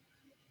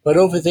 But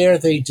over there,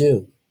 they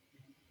do.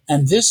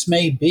 And this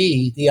may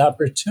be the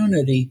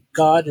opportunity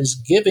God is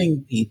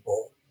giving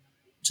people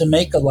to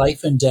make a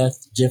life and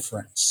death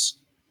difference.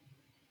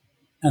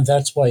 And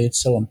that's why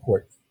it's so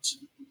important.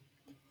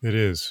 It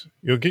is.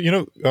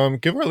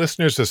 Give our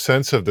listeners a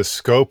sense of the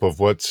scope of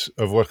what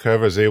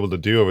Chevra is able to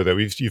do over there.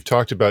 You've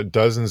talked about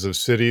dozens of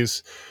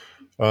cities.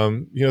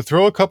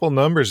 Throw a couple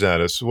numbers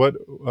at us.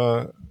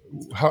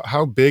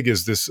 How big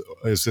is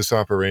this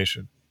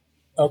operation?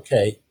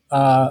 Okay.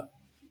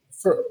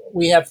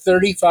 We have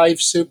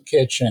 35 soup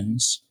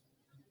kitchens.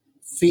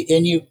 We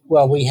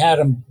had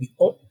them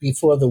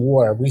before the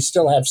war. We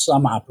still have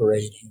some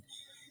operating,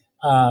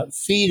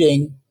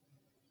 feeding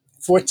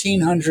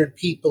 1,400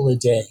 people a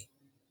day.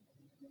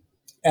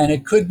 And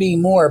it could be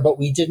more, but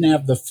we didn't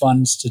have the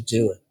funds to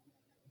do it.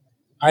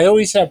 I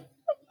always have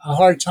a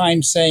hard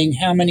time saying,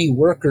 how many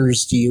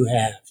workers do you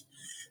have?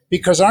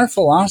 Because our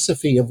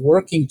philosophy of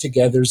working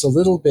together is a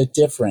little bit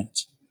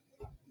different.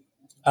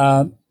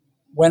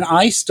 When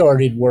I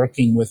started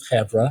working with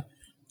Chevra,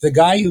 the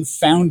guy who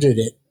founded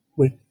it,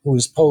 who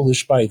was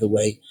Polish, by the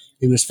way,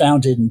 it was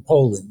founded in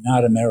Poland,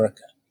 not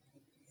America.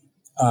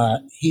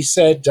 He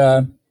said,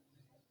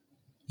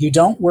 you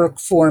don't work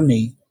for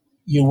me,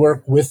 you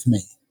work with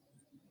me.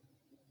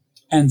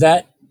 And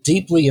that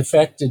deeply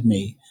affected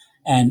me.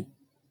 And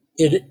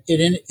it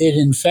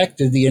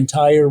infected the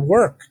entire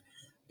work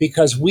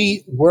because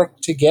we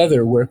work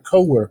together. We're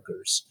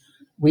co-workers.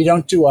 We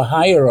don't do a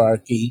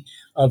hierarchy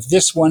of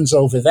this one's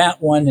over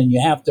that one and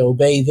you have to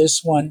obey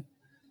this one.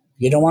 If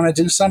you don't want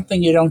to do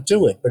something, you don't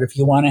do it. But if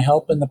you want to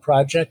help in the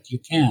project, you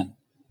can.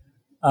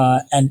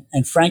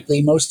 And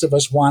frankly, most of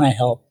us want to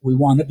help. We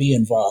want to be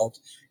involved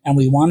and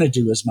we want to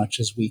do as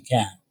much as we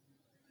can.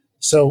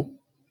 So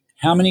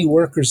how many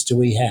workers do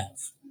we have?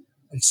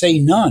 I'd say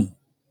none.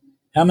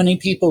 How many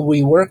people are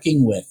we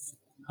working with?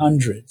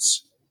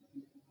 Hundreds.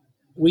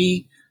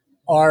 We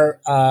are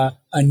a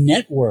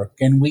network,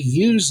 and we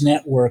use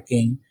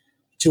networking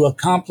to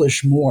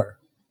accomplish more.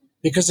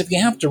 Because if you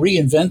have to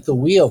reinvent the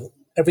wheel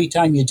every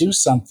time you do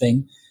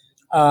something,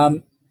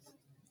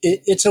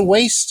 it's a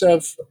waste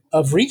of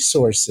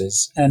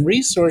resources, and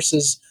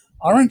resources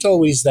aren't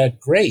always that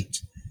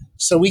great.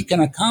 So we can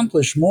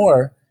accomplish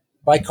more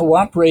by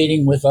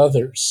cooperating with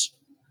others.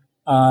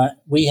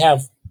 We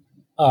have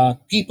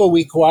people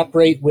we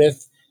cooperate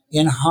with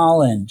in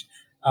Holland,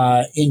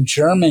 in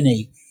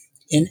Germany,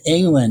 in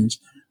England,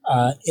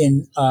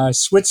 in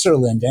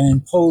Switzerland, and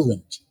in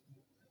Poland.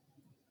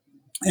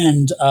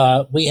 And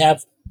we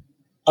have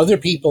other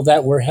people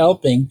that we're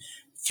helping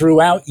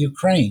throughout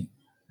Ukraine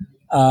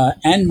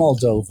and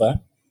Moldova.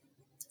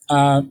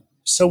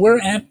 So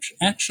we're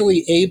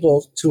actually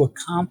able to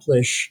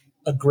accomplish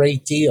a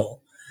great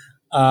deal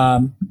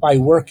by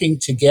working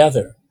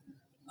together.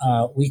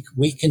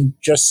 We can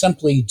just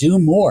simply do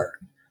more,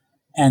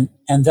 and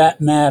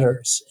that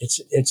matters.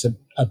 It's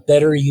a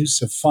better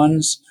use of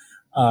funds.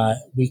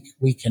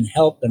 We can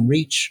help and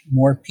reach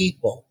more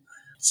people.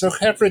 So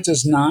Hevra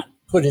does not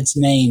put its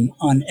name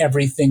on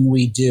everything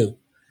we do,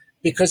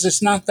 because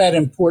it's not that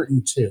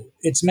important to.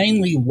 It's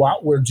mainly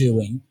what we're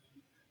doing,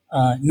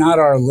 not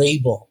our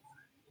label,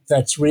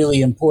 that's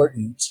really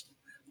important.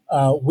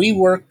 We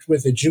worked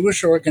with a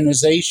Jewish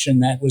organization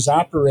that was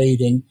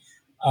operating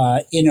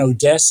in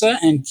Odessa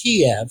and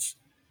Kiev,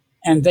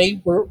 and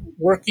they were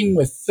working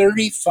with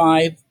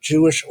 35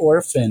 Jewish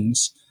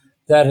orphans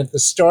that at the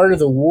start of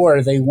the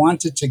war, they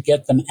wanted to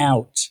get them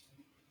out.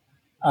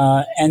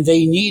 And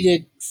they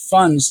needed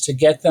funds to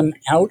get them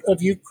out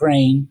of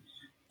Ukraine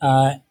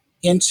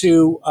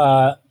into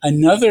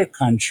another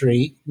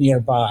country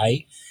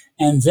nearby,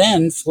 and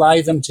then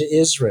fly them to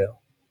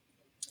Israel.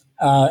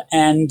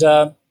 And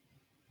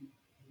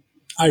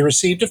I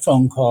received a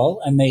phone call,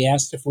 and they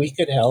asked if we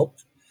could help.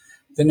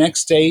 The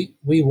next day,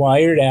 we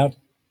wired out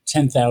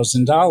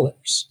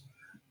 $10,000.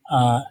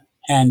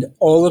 And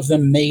all of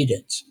them made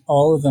it.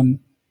 All of them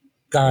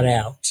got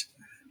out.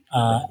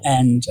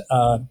 And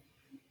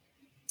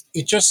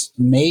it just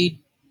made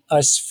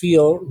us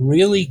feel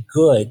really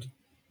good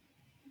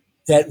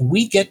that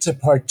we get to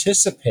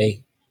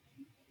participate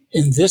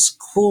in this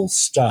cool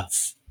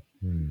stuff,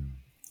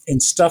 in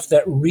stuff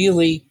that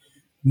really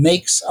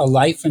makes a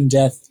life and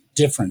death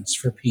difference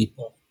for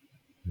people.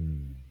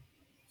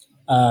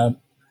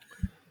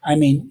 I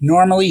mean,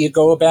 normally you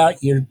go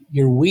about your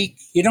week.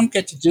 You don't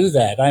get to do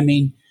that. I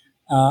mean,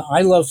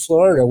 I love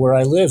Florida where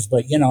I live,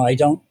 but I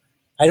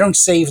don't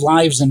save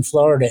lives in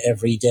Florida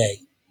every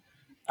day.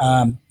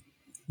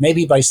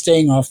 Maybe by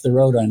staying off the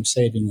road, I'm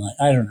saving lives.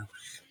 I don't know,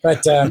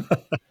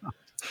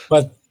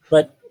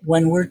 but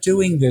when we're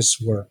doing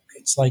this work,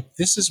 it's like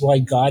this is why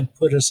God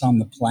put us on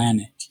the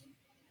planet,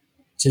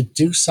 to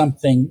do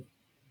something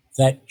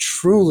that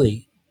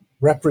truly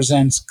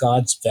represents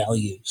God's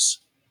values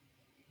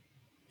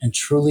and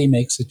truly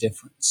makes a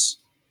difference.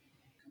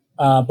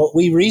 But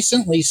we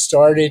recently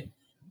started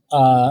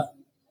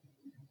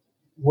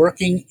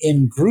working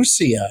in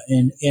Grusia,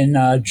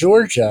 in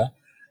Georgia,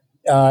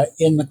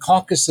 in the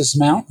Caucasus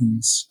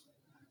Mountains.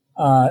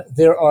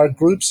 There are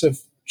groups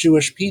of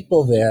Jewish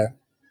people there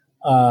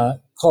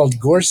called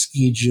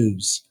Gorsky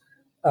Jews.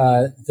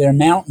 They're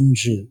mountain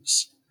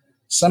Jews.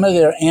 Some of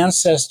their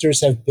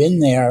ancestors have been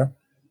there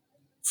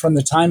from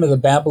the time of the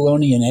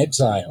Babylonian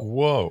exile.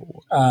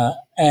 Whoa.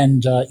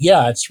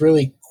 Yeah, it's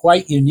really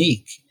quite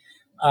unique.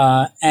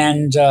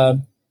 And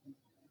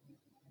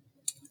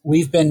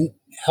we've been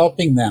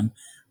helping them.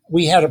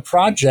 We had a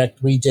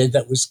project we did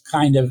that was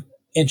kind of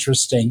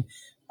interesting.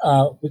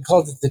 We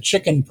called it the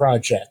Chicken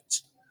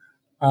Project.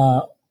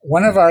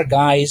 One of our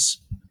guys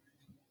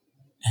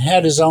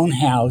had his own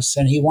house,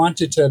 and he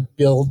wanted to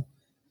build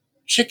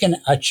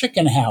a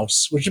chicken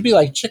house, which would be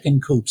like chicken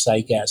coops,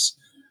 I guess.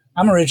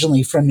 I'm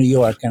originally from New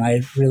York, and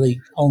I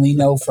really only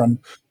know from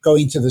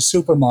going to the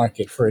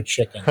supermarket for a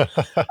chicken.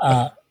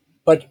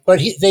 But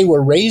they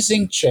were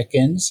raising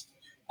chickens,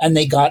 and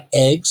they got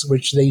eggs,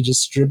 which they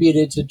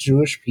distributed to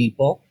Jewish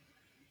people,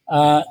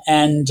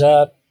 and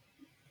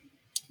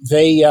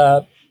they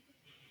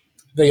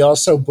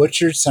also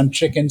butchered some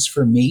chickens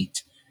for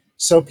meat.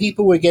 So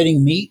people were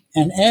getting meat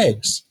and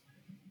eggs.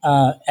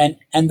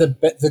 And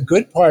the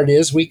good part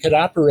is we could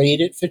operate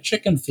it for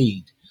chicken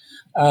feed.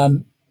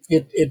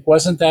 It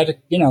wasn't that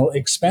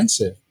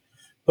expensive,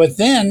 but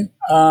then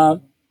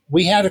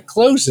we had to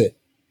close it,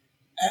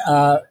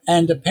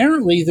 and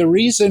apparently the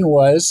reason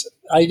was,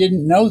 I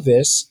didn't know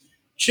this,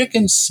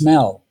 chickens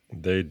smell.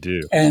 They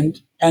do,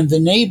 and the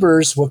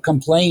neighbors were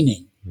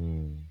complaining.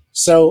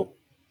 So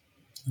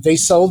they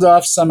sold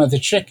off some of the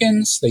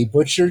chickens. They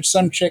butchered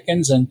some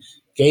chickens and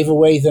gave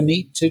away the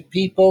meat to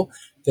people.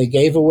 They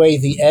gave away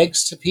the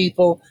eggs to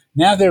people.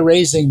 Now they're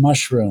raising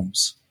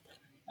mushrooms.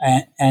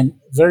 And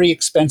very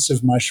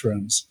expensive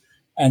mushrooms.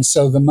 And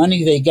so the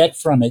money they get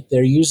from it,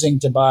 they're using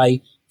to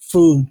buy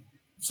food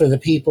for the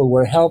people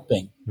we're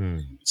helping.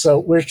 So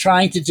we're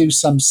trying to do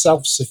some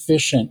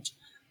self-sufficient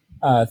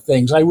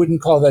things. I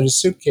wouldn't call that a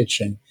soup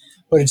kitchen,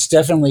 but it's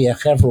definitely a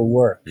Hevra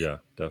work. Yeah,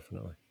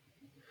 definitely.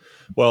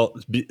 Well,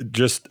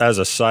 just as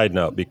a side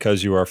note,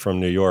 because you are from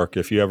New York,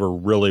 if you ever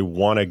really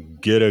want to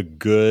get a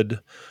good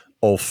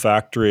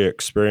olfactory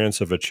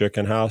experience of a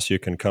chicken house, you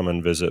can come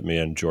and visit me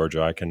in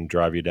Georgia. I can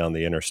drive you down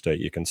the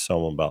interstate. You can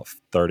sell them about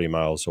 30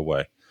 miles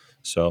away.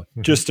 So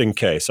just in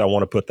case, I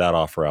want to put that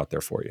offer out there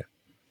for you.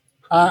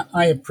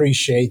 I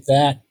appreciate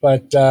that,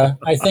 but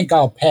I think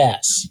I'll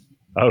pass.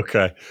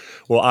 Okay.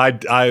 Well,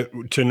 I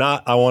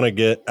want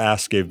to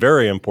ask a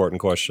very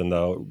important question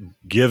though,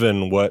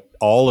 given what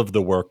all of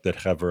the work that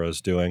Chevra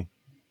is doing.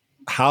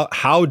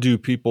 How do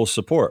people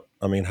support?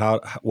 I mean,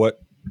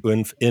 what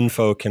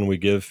info can we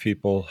give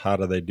people? How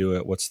do they do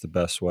it? What's the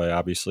best way?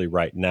 Obviously,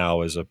 right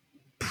now is a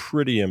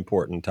pretty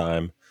important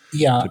time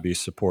to be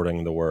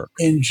supporting the work.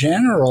 In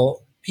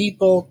general,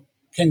 people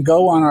can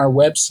go on our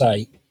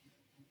website.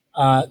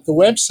 The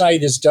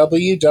website is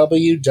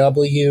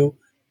www.mychevra,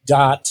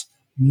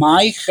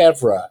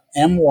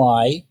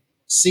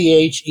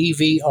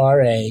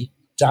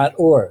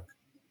 mychevra.org,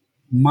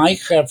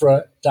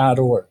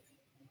 mychevra.org.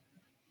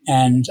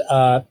 And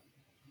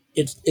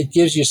it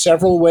gives you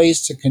several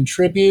ways to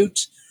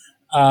contribute.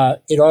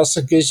 It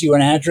also gives you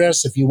an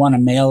address if you want to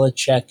mail a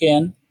check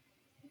in.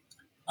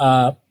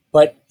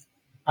 But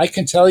I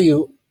can tell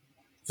you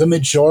the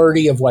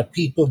majority of what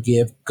people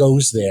give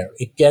goes there.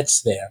 It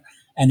gets there,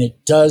 and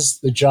it does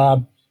the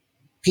job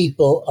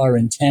people are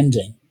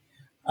intending.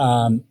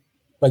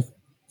 But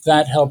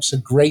that helps a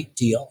great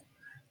deal.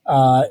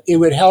 It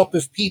would help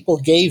if people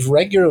gave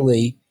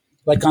regularly,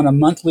 like on a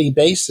monthly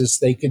basis.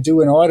 They could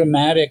do an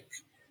automatic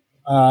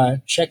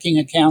checking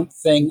account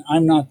thing.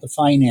 I'm not the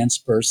finance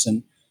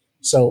person,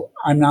 so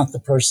I'm not the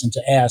person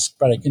to ask,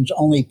 but I can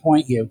only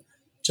point you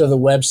to the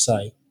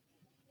website.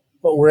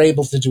 But we're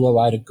able to do a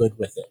lot of good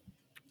with it.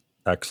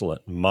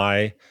 Excellent.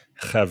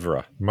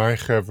 MyChevra.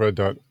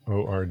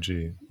 mychevra.org.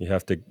 You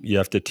have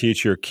to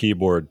teach your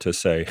keyboard to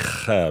say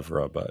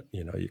Chevra, but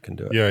you can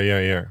do it.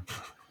 Yeah.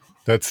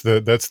 That's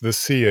the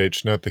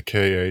CH, not the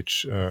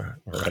KH.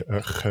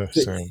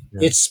 Sorry. Yeah.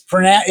 It's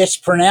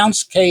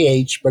pronounced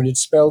KH, but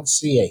it's spelled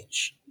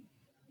CH.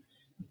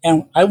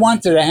 And I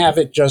wanted to have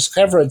it just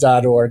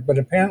chevra.org, but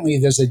apparently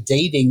there's a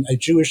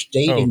Jewish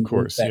dating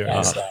group that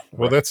has that.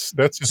 Well, that's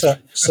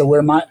so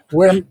we're my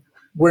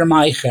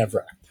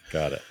Chevra.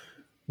 Got it.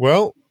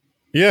 Well,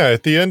 yeah.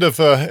 At the end of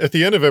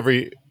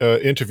every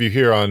interview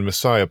here on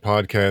Messiah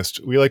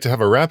Podcast, we like to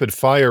have a rapid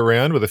fire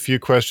round with a few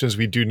questions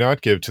we do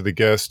not give to the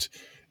guest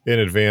in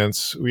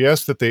advance. We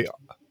ask that they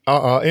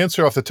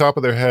answer off the top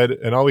of their head,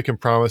 and all we can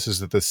promise is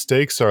that the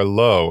stakes are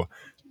low.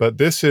 But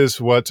this is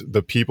what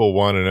the people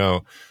want to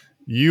know.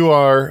 You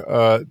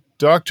are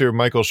Dr.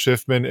 Michael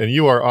Schiffman, and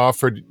you are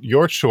offered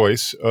your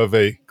choice of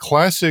a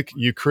classic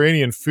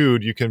Ukrainian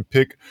food. You can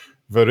pick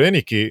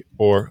vareniki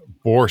or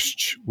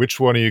borscht. Which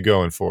one are you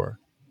going for?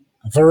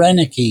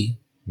 Vareniki.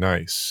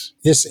 Nice.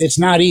 It's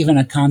not even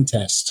a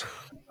contest.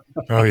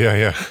 Oh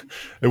yeah.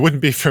 It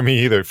wouldn't be for me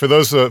either. For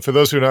those who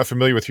are not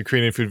familiar with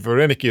Ukrainian food,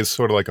 vareniki is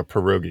sort of like a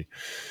pierogi.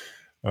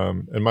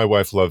 And my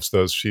wife loves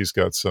those. She's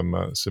got some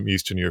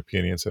Eastern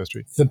European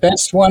ancestry. The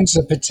best one's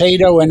a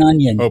potato and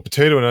onion. Oh,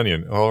 potato and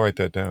onion. I'll write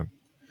that down.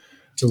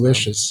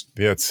 Delicious.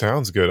 Yeah, it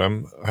sounds good.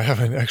 I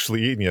haven't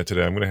actually eaten yet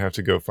today. I'm going to have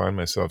to go find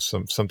myself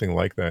something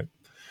like that.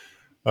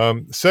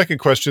 Second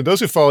question.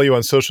 Those who follow you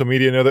on social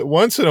media know that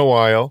once in a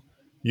while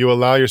you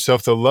allow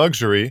yourself the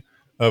luxury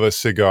of a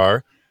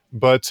cigar.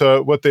 But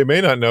what they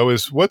may not know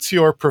is, what's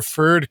your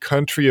preferred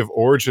country of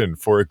origin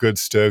for a good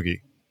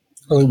stogie?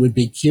 Well, it would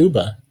be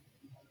Cuba.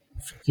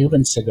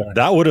 Cuban cigar.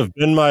 That would have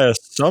been my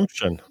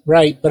assumption.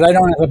 Right, but I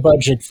don't have a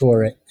budget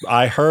for it.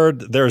 I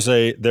heard there's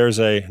a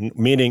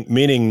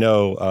meaning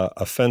no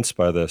offense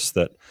by this,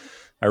 that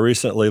I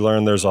recently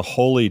learned there's a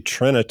holy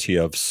trinity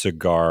of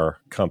cigar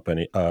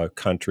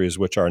countries,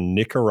 which are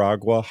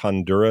Nicaragua,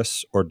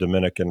 Honduras, or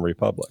Dominican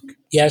Republic.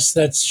 Yes,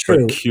 that's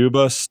true. But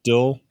Cuba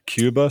still?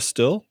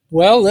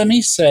 Well, let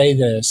me say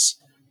this.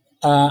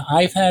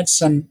 I've had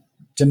some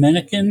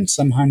Dominican,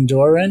 some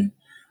Honduran.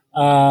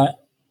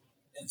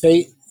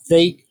 They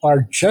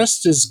are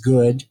just as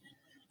good,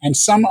 and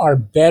some are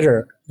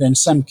better than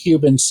some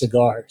Cuban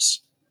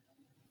cigars.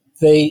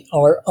 They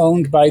are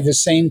owned by the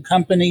same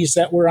companies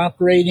that were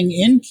operating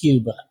in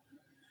Cuba.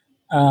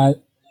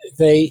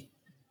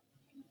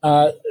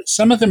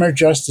 Some of them are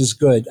just as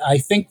good. I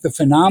think the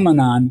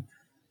phenomenon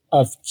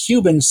of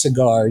Cuban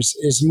cigars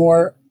is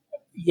more,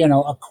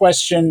 a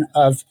question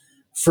of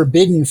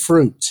forbidden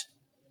fruit.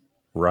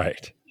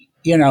 Right.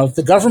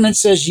 The government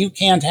says you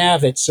can't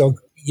have it, so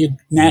you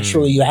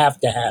have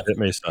to have it. It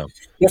may sound.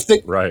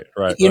 Right.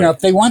 If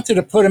they wanted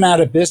to put them out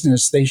of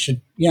business, they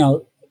should,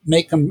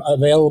 make them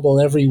available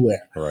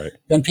everywhere. Right.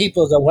 Then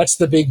people go, "What's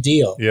the big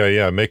deal?"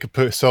 Yeah.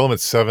 Sell them at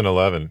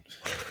 7-Eleven.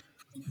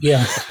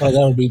 Yeah. Well,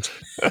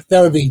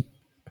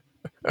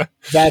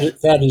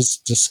 that is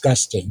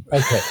disgusting.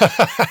 Okay.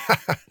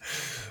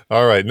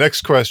 All right.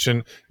 Next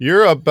question.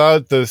 You're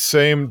about the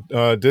same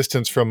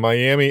distance from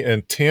Miami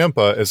and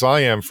Tampa as I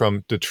am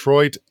from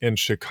Detroit and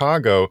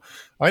Chicago.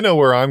 I know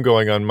where I'm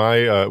going on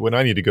my when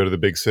I need to go to the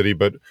big city,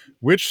 but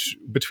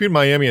between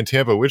Miami and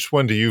Tampa, which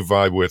one do you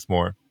vibe with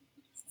more?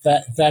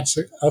 That's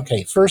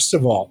okay. First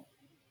of all,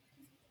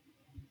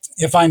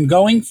 if I'm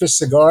going for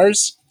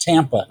cigars,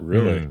 Tampa.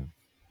 Really?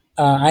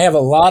 I have a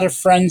lot of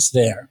friends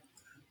there,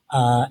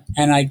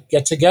 and I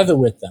get together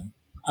with them.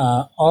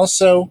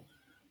 Also,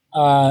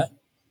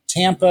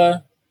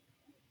 Tampa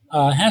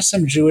has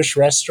some Jewish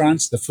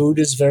restaurants. The food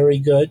is very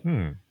good.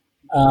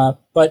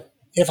 But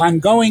if I'm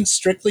going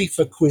strictly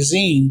for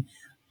cuisine,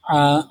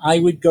 I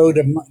would go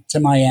to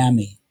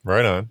Miami.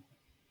 Right on.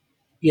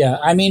 Yeah,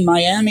 I mean,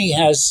 Miami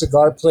has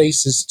cigar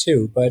places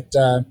too, but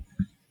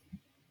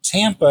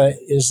Tampa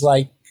is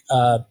like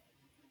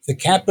the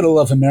capital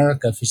of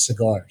America for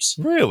cigars.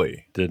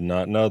 Really? Did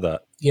not know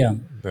that. Yeah.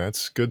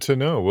 That's good to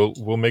know.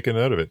 We'll make a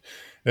note of it.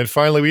 And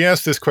finally, we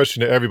asked this question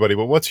to everybody,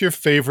 but what's your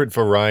favorite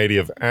variety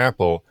of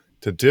apple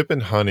to dip in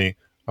honey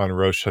on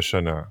Rosh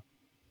Hashanah?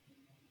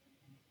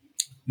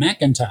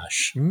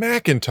 Macintosh.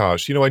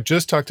 Macintosh. I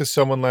just talked to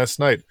someone last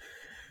night.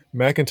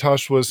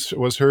 Macintosh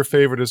was her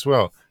favorite as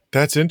well.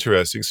 That's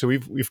interesting. So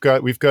we've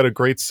got a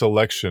great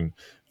selection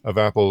of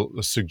apple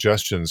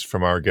suggestions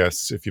from our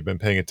guests if you've been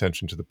paying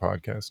attention to the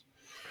podcast.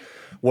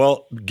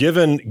 Well,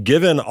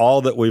 given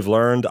all that we've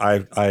learned,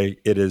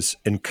 it is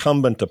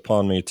incumbent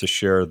upon me to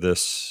share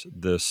this.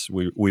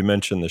 We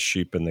mentioned the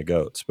sheep and the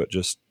goats, but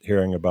just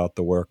hearing about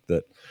the work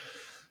that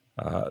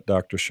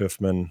Dr.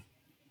 Schiffman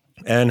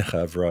and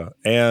Chevra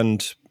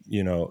and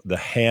the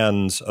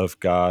hands of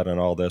God and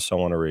all this, I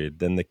want to read.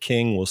 Then the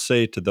king will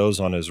say to those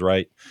on his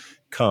right,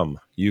 "Come,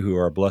 you who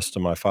are blessed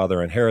of my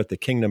Father, inherit the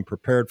kingdom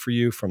prepared for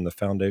you from the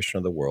foundation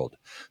of the world.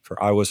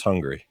 For I was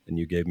hungry, and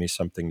you gave me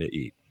something to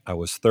eat. I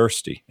was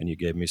thirsty, and you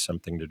gave me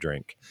something to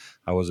drink.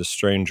 I was a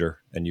stranger,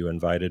 and you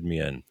invited me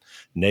in.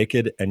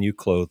 Naked, and you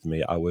clothed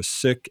me. I was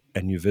sick,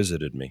 and you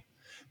visited me.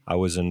 I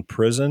was in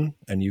prison,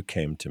 and you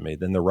came to me."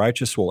 Then the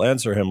righteous will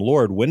answer him,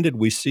 "Lord, when did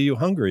we see you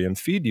hungry and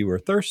feed you, or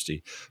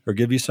thirsty, or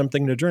give you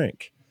something to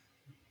drink?"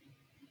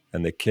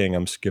 And the king,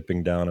 I'm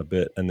skipping down a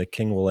bit, and the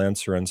king will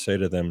answer and say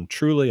to them,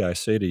 "Truly I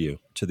say to you,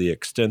 to the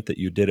extent that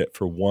you did it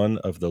for one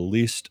of the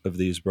least of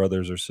these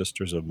brothers or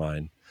sisters of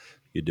mine,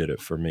 you did it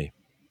for me."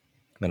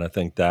 And I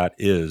think that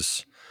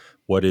is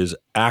what is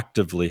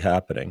actively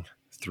happening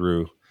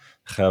through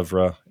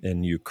Chevra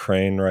in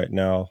Ukraine right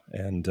now.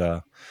 And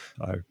I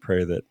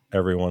pray that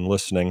everyone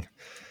listening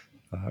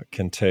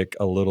can take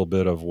a little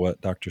bit of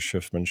what Dr.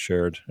 Schiffman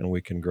shared and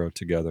we can grow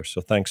together. So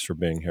thanks for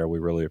being here. We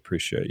really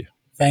appreciate you.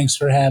 Thanks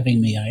for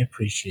having me. I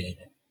appreciate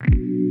it.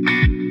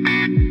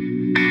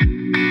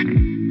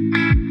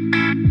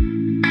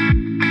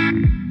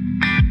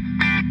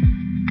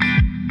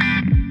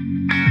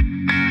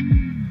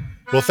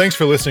 Well, thanks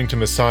for listening to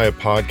Messiah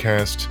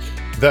Podcast.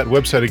 That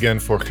website again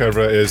for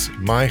Chevra is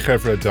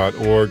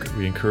mychevra.org.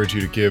 We encourage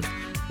you to give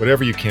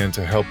whatever you can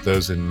to help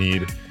those in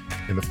need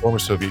in the former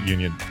Soviet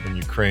Union and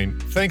Ukraine.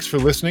 Thanks for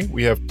listening.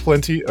 We have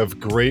plenty of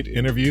great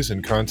interviews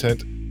and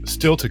content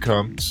still to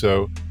come,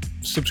 so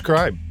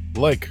subscribe,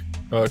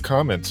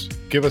 comment,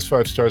 give us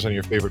 5 stars on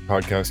your favorite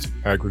podcast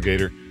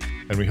aggregator,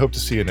 and we hope to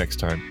see you next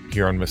time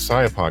here on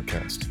Messiah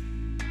Podcast.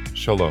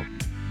 Shalom.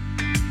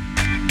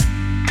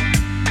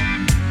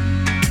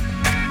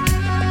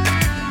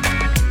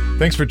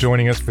 Thanks for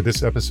joining us for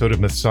this episode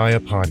of Messiah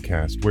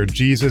Podcast, where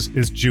Jesus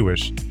is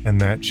Jewish, and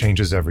that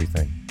changes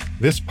everything.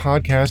 This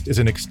podcast is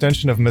an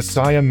extension of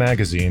Messiah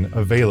Magazine,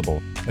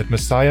 available at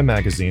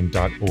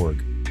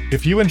messiahmagazine.org.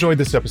 If you enjoyed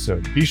this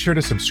episode, be sure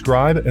to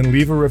subscribe and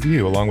leave a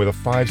review along with a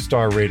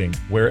 5-star rating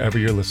wherever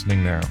you're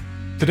listening now.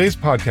 Today's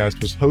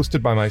podcast was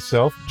hosted by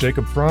myself,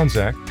 Jacob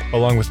Franzak,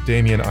 along with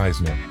Damian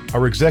Eisner.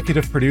 Our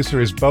executive producer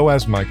is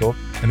Boaz Michael,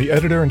 and the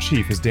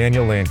editor-in-chief is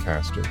Daniel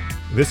Lancaster.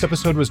 This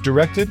episode was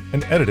directed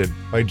and edited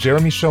by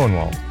Jeremy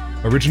Schoenwald.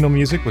 Original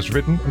music was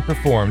written and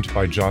performed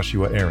by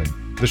Joshua Aaron.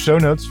 The show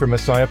notes for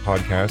Messiah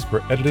Podcast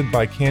were edited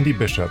by Candy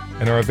Bishop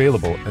and are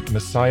available at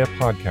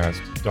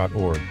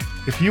messiahpodcast.org.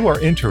 If you are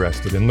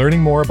interested in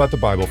learning more about the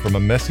Bible from a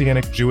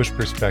Messianic Jewish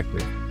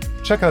perspective,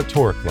 check out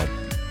Torah Club,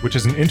 which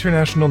is an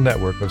international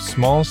network of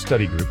small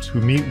study groups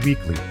who meet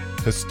weekly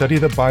to study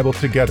the Bible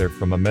together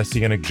from a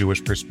Messianic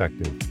Jewish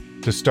perspective.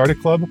 To start a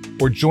club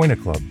or join a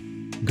club,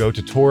 go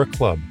to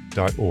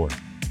torahclub.org.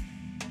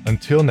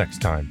 Until next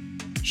time,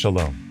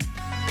 shalom.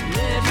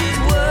 Let his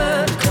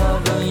word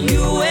cover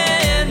you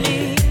and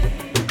me,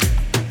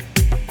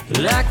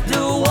 like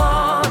the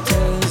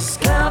waters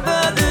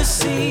cover the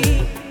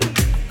sea.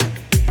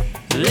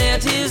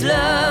 Let his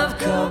love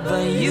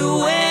cover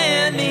you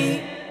and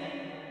me,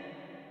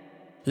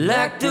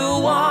 like the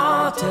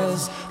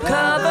waters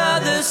cover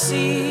the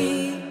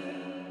sea.